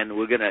 And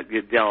we're going to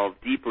delve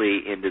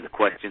deeply into the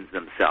questions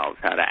themselves,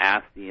 how to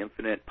ask the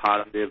infinite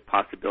positive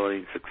possibility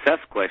and success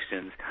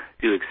questions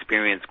to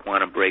experience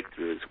quantum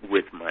breakthroughs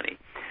with money.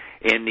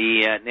 In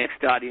the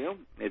next audio,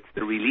 it's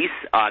the release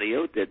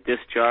audio, the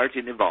discharge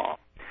and evolve.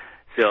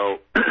 So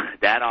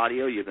that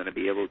audio you're going to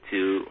be able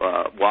to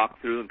walk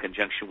through in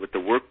conjunction with the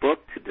workbook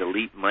to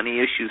delete money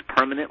issues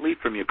permanently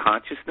from your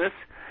consciousness,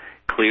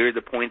 clear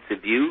the points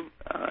of view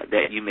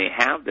that you may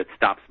have that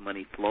stops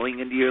money flowing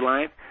into your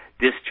life,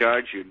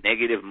 discharge your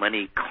negative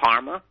money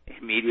karma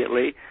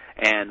immediately,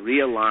 and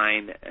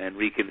realign and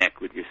reconnect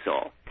with your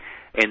soul.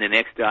 In the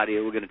next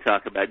audio, we're going to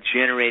talk about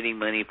generating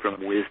money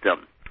from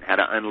wisdom, how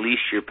to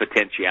unleash your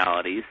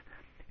potentialities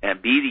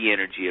and be the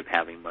energy of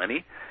having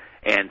money,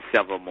 and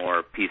several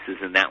more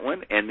pieces in that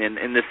one. And then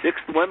in the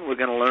sixth one, we're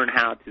going to learn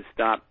how to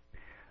stop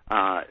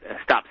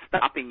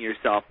stopping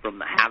yourself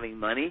from having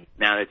money.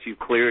 Now that you've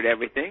cleared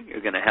everything,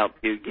 you're going to help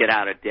you get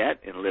out of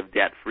debt and live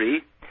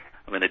debt-free.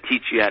 I'm going to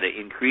teach you how to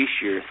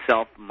increase your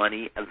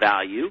self-money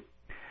value,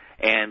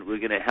 and we're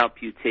going to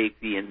help you take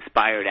the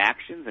inspired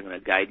actions. I'm going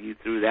to guide you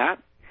through that.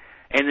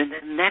 And then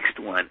the next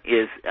one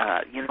is,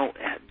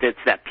 that's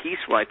that piece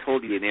where I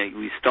told you,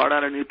 we start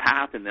on a new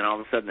path, and then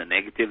all of a sudden the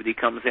negativity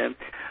comes in.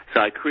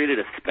 So I created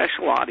a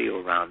special audio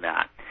around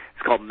that.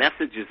 It's called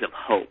Messages of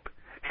Hope,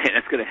 and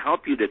it's going to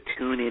help you to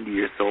tune into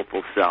your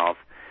soulful self.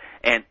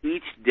 And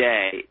each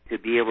day to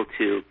be able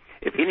to,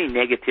 if any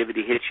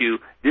negativity hits you,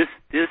 this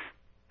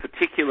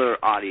particular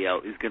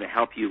audio is going to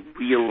help you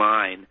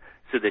realign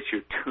so that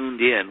you're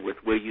tuned in with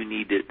where you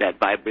need that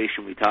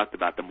vibration we talked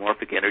about, the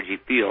morphic energy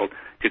field,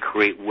 to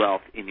create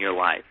wealth in your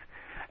life.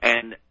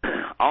 And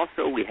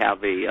also we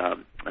have a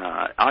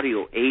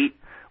audio 8,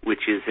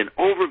 which is an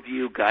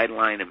overview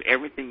guideline of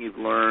everything you've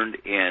learned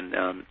and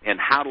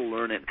how to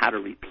learn it and how to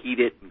repeat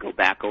it and go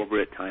back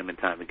over it time and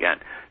time again.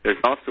 There's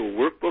also a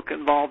workbook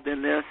involved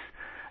in this.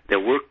 The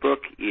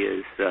workbook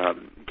is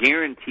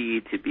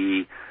guaranteed to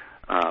be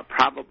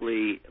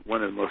probably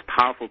one of the most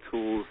powerful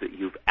tools that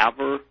you've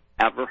ever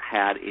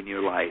had in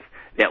your life,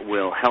 that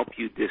will help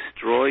you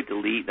destroy,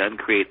 delete, and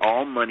uncreate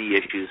all money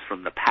issues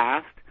from the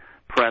past,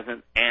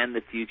 present, and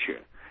the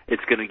future.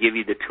 It's going to give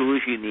you the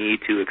tools you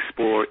need to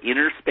explore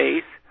inner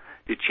space,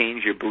 to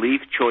change your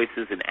belief,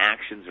 choices, and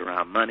actions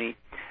around money,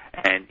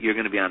 and you're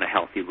going to be on a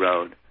healthy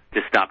road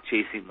to stop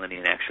chasing money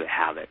and actually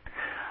have it.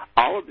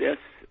 All of this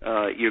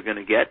you're going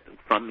to get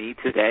from me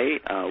today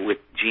with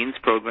Gene's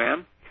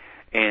program.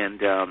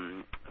 And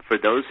for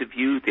those of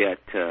you that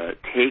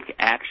take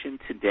action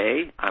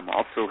today, I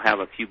also have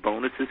a few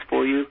bonuses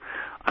for you.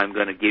 I'm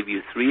going to give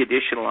you 3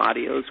 additional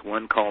audios,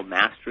 one called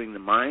Mastering the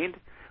Mind,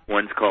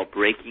 one's called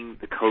Breaking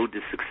the Code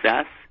to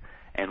Success,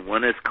 and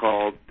one is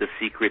called The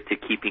Secret to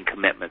Keeping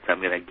Commitments. I'm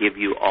going to give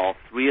you all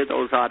 3 of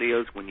those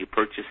audios when you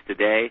purchase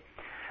today.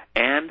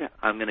 And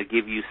I'm going to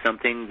give you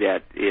something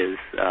that is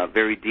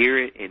very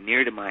dear and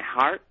near to my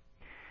heart.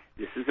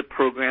 This is a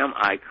program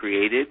I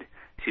created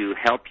to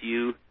help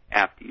you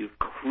after you've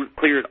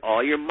cleared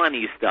all your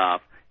money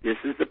stuff. This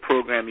is the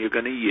program you're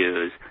going to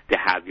use to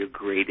have your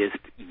greatest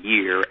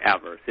year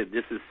ever. So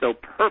this is so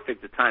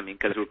perfect the timing,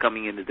 because we're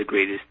coming into the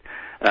greatest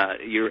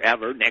year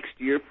ever next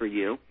year for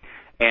you.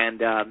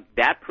 And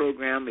that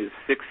program is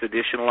 6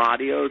 additional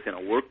audios and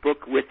a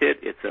workbook with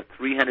it. It's a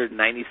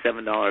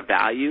 $397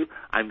 value.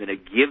 I'm going to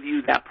give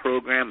you that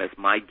program as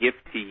my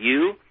gift to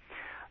you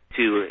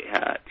to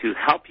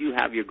help you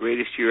have your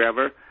greatest year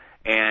ever.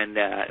 And,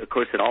 of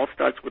course, it all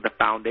starts with the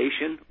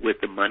foundation,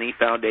 with the Money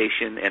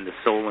Foundation and the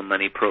Soul and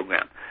Money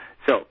program.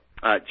 So,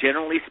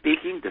 generally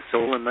speaking, the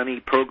Soul and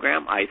Money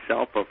program I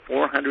sell for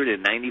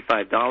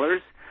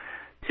 $495.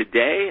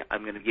 Today,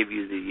 I'm going to give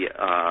you the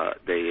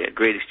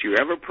Greatest Year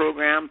Ever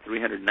program,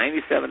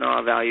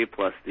 $397 value,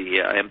 plus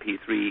the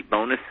MP3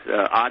 bonus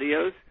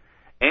audios,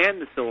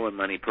 and the Soul and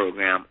Money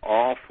program,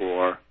 all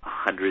for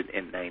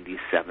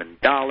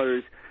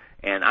 $197.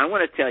 And I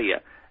want to tell you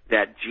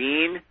that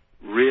Gene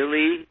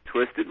really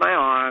twisted my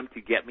arm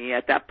to get me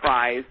at that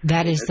price.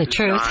 That is the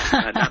truth.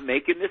 I'm not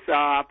making this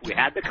up. We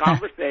had the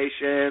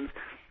conversations.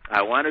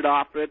 I wanted to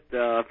offer it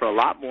for a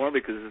lot more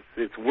because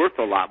it's worth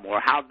a lot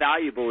more. How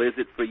valuable is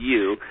it for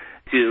you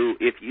to,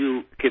 if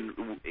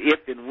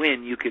and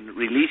when you can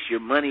release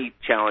your money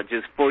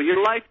challenges for your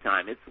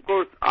lifetime? It's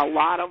worth a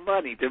lot of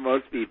money to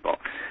most people.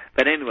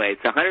 But anyway,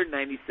 it's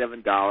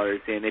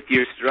 $197, and if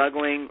you're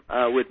struggling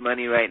with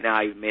money right now,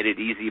 I've made it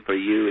easy for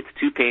you. It's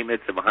 2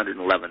 payments of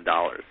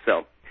 $111.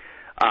 So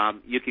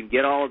you can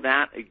get all of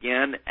that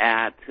again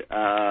at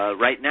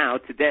right now,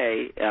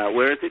 today.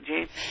 Where is it,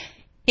 Jane?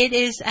 It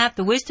is at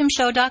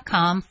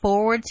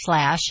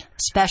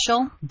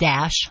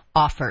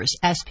thewisdomshow.com/special-offers,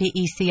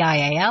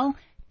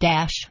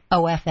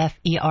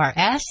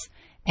 SPECIAL-OFFERS,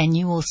 and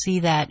you will see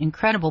that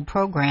incredible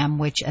program,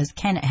 which, as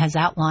Ken has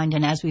outlined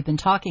and as we've been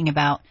talking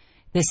about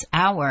this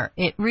hour,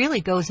 it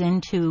really goes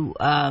into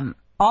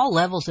all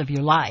levels of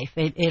your life.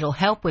 It'll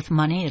help with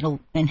money.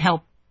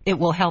 It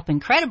will help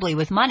incredibly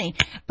with money,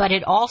 but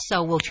it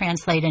also will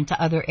translate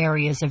into other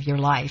areas of your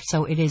life.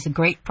 So it is a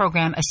great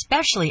program,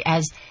 especially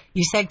as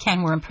you said,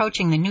 Ken, we're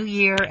approaching the new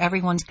year.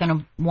 Everyone's going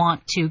to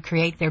want to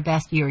create their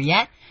best year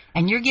yet,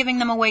 and you're giving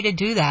them a way to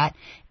do that.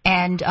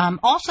 And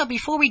also,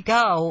 before we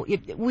go,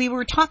 we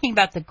were talking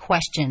about the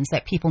questions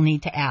that people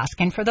need to ask.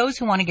 And for those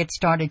who want to get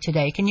started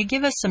today, can you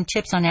give us some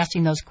tips on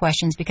asking those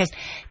questions? Because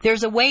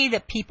there's a way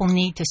that people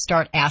need to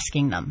start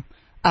asking them.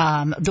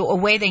 A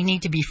way they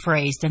need to be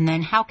phrased, and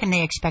then how can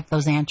they expect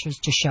those answers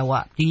to show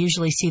up? Do you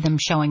usually see them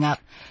showing up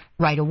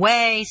right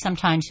away?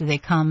 Sometimes do they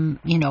come,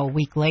 a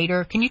week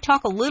later? Can you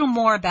talk a little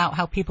more about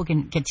how people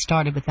can get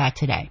started with that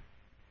today?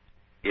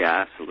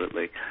 Yeah,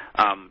 absolutely.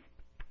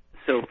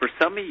 So for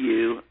some of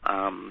you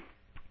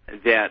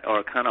that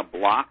are kind of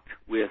blocked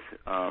with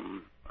all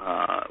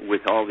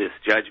this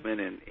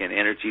judgment and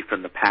energy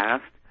from the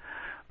past,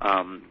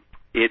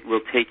 it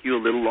will take you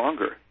a little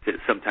longer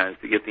sometimes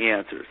to get the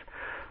answers.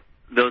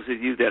 Those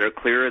of you that are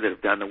clearer, that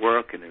have done the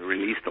work and have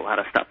released a lot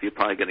of stuff, you're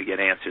probably going to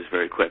get answers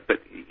very quick.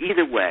 But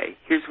either way,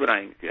 here's what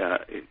I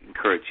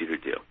encourage you to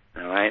do,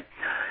 all right?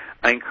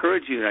 I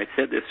encourage you, and I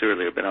said this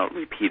earlier, but I'll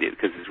repeat it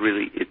because it's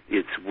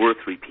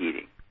worth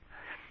repeating.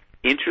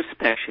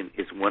 Introspection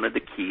is one of the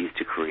keys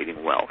to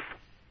creating wealth.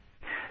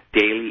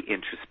 Daily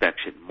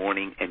introspection,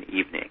 morning and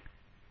evening.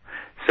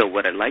 So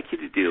what I'd like you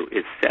to do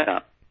is set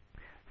up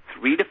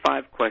 3 to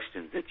 5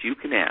 questions that you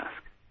can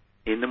ask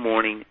in the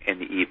morning and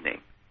the evening.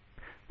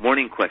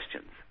 Morning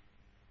questions,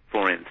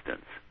 for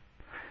instance.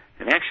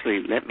 And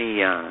actually, let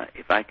me,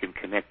 if I can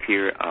connect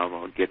here,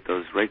 I'll get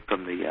those right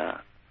from the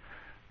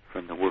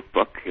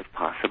workbook, if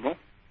possible.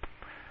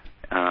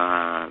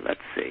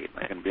 Let's see, am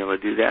I going to be able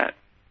to do that?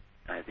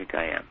 I think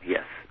I am,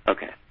 yes.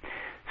 Okay.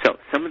 So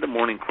some of the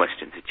morning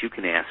questions that you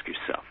can ask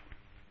yourself.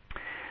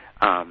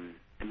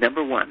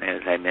 Number one,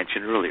 as I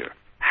mentioned earlier,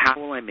 how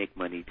will I make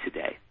money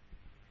today?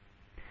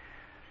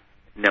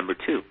 Number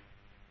two,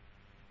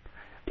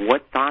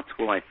 what thoughts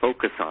will I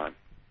focus on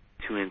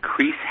to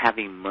increase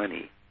having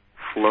money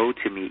flow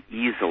to me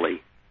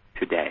easily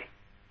today?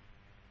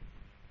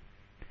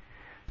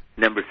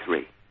 Number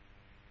three,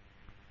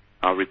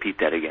 I'll repeat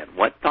that again.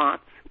 What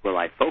thoughts will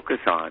I focus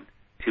on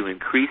to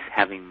increase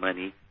having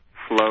money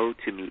flow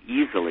to me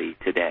easily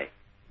today?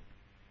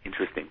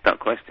 Interesting thought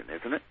question,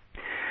 isn't it?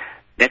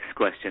 Next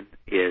question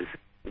is,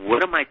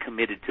 what am I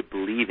committed to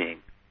believing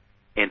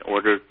in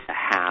order to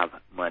have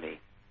money?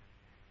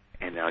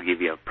 And I'll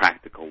give you a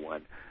practical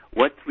one.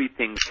 What three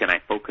things can I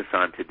focus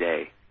on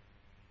today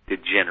to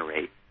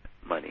generate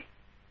money?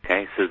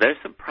 Okay, so there's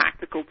some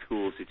practical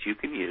tools that you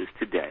can use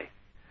today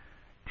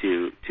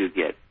to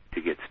get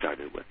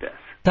started with this.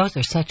 Those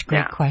are such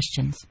great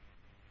questions.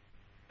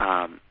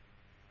 Now,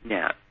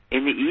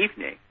 in the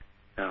evening,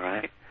 all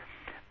right,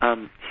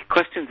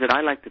 questions that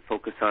I like to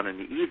focus on in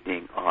the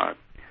evening are,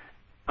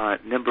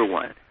 number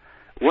one,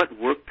 what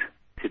worked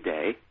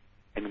today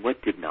and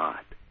what did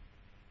not?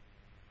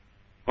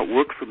 What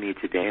worked for me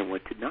today and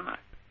what did not?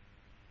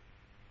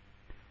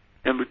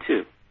 Number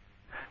two,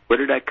 what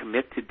did I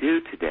commit to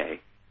do today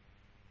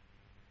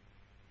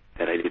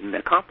that I didn't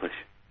accomplish?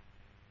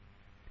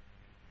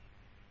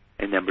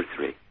 And number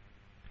three,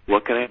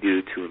 what can I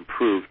do to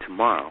improve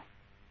tomorrow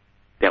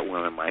that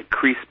will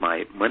increase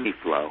my money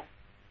flow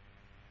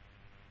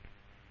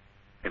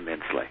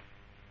immensely?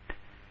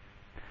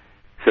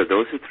 So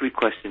those are three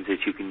questions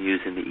that you can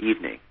use in the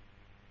evening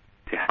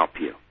to help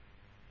you.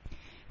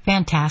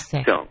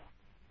 Fantastic. So,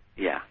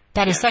 yeah.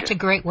 That is such a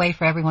great way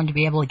for everyone to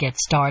be able to get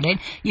started.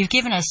 You've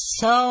given us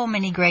so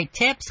many great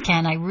tips,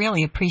 Ken. I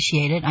really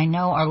appreciate it. I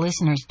know our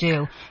listeners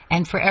do.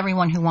 And for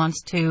everyone who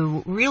wants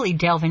to really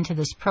delve into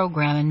this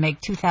program and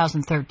make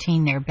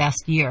 2013 their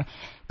best year,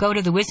 go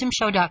to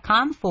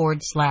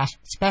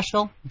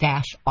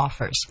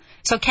thewisdomshow.com/special-offers.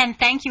 So, Ken,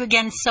 thank you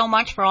again so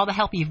much for all the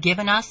help you've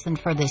given us and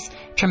for this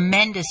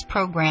tremendous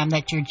program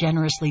that you're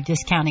generously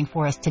discounting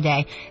for us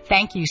today.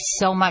 Thank you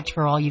so much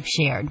for all you've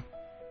shared.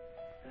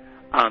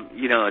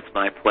 It's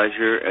my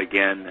pleasure.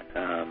 Again,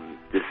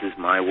 this is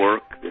my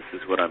work. This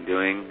is what I'm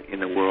doing in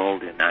the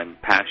world, and I'm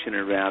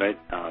passionate about it.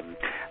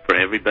 For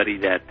everybody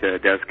that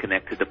does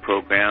connect to the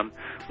program,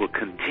 we're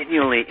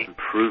continually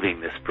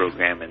improving this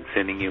program and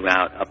sending you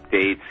out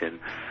updates and,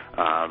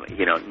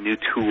 new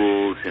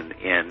tools and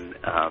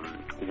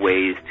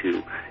ways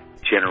to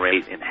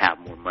generate and have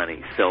more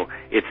money. So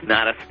it's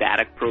not a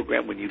static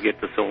program when you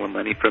get the Soul and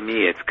Money from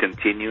me. It's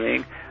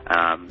continuing.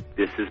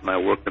 This is my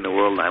work in the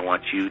world, and I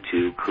want you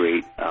to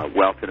create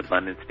wealth and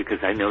abundance,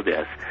 because I know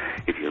this.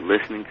 If you're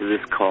listening to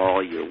this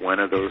call, you're one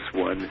of those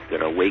ones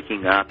that are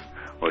waking up,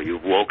 or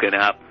you've woken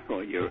up,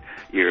 or you're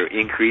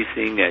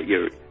increasing,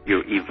 you're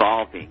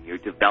evolving, you're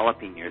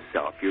developing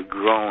yourself, you're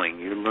growing,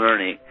 you're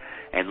learning.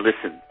 And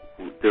listen,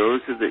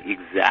 those are the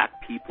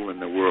exact people in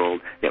the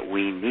world that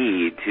we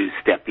need to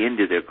step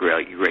into their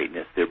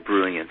greatness, their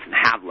brilliance, and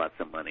have lots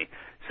of money,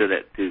 so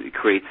that it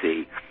creates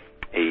a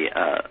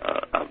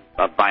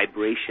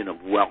vibration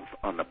of wealth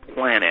on the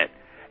planet,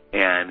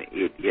 and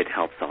it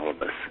helps all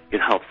of us. It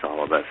helps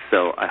all of us.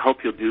 So I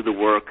hope you'll do the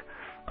work.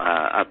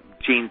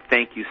 Gene,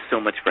 thank you so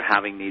much for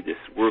having me. This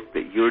work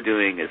that you're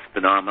doing is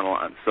phenomenal.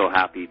 I'm so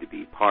happy to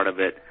be part of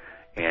it,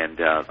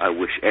 and I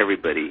wish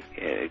everybody,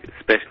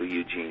 especially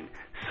you, Gene,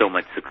 so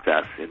much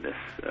success in this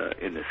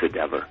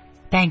endeavor.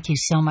 Thank you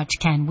so much,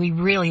 Ken. We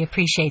really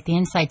appreciate the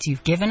insights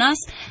you've given us.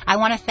 I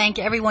want to thank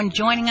everyone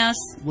joining us.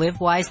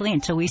 Live wisely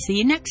until we see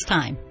you next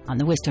time on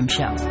The Wisdom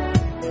Show.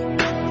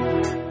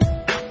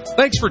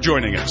 Thanks for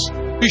joining us.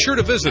 Be sure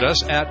to visit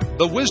us at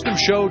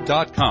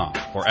thewisdomshow.com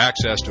for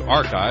access to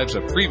archives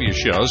of previous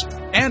shows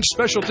and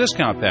special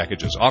discount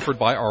packages offered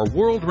by our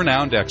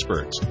world-renowned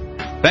experts.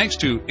 Thanks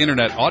to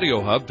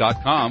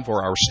InternetAudioHub.com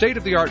for our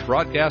state-of-the-art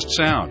broadcast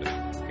sound.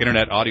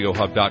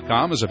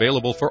 InternetAudioHub.com is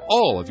available for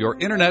all of your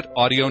Internet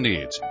audio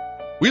needs.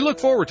 We look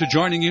forward to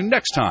joining you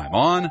next time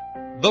on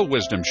The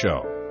Wisdom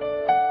Show.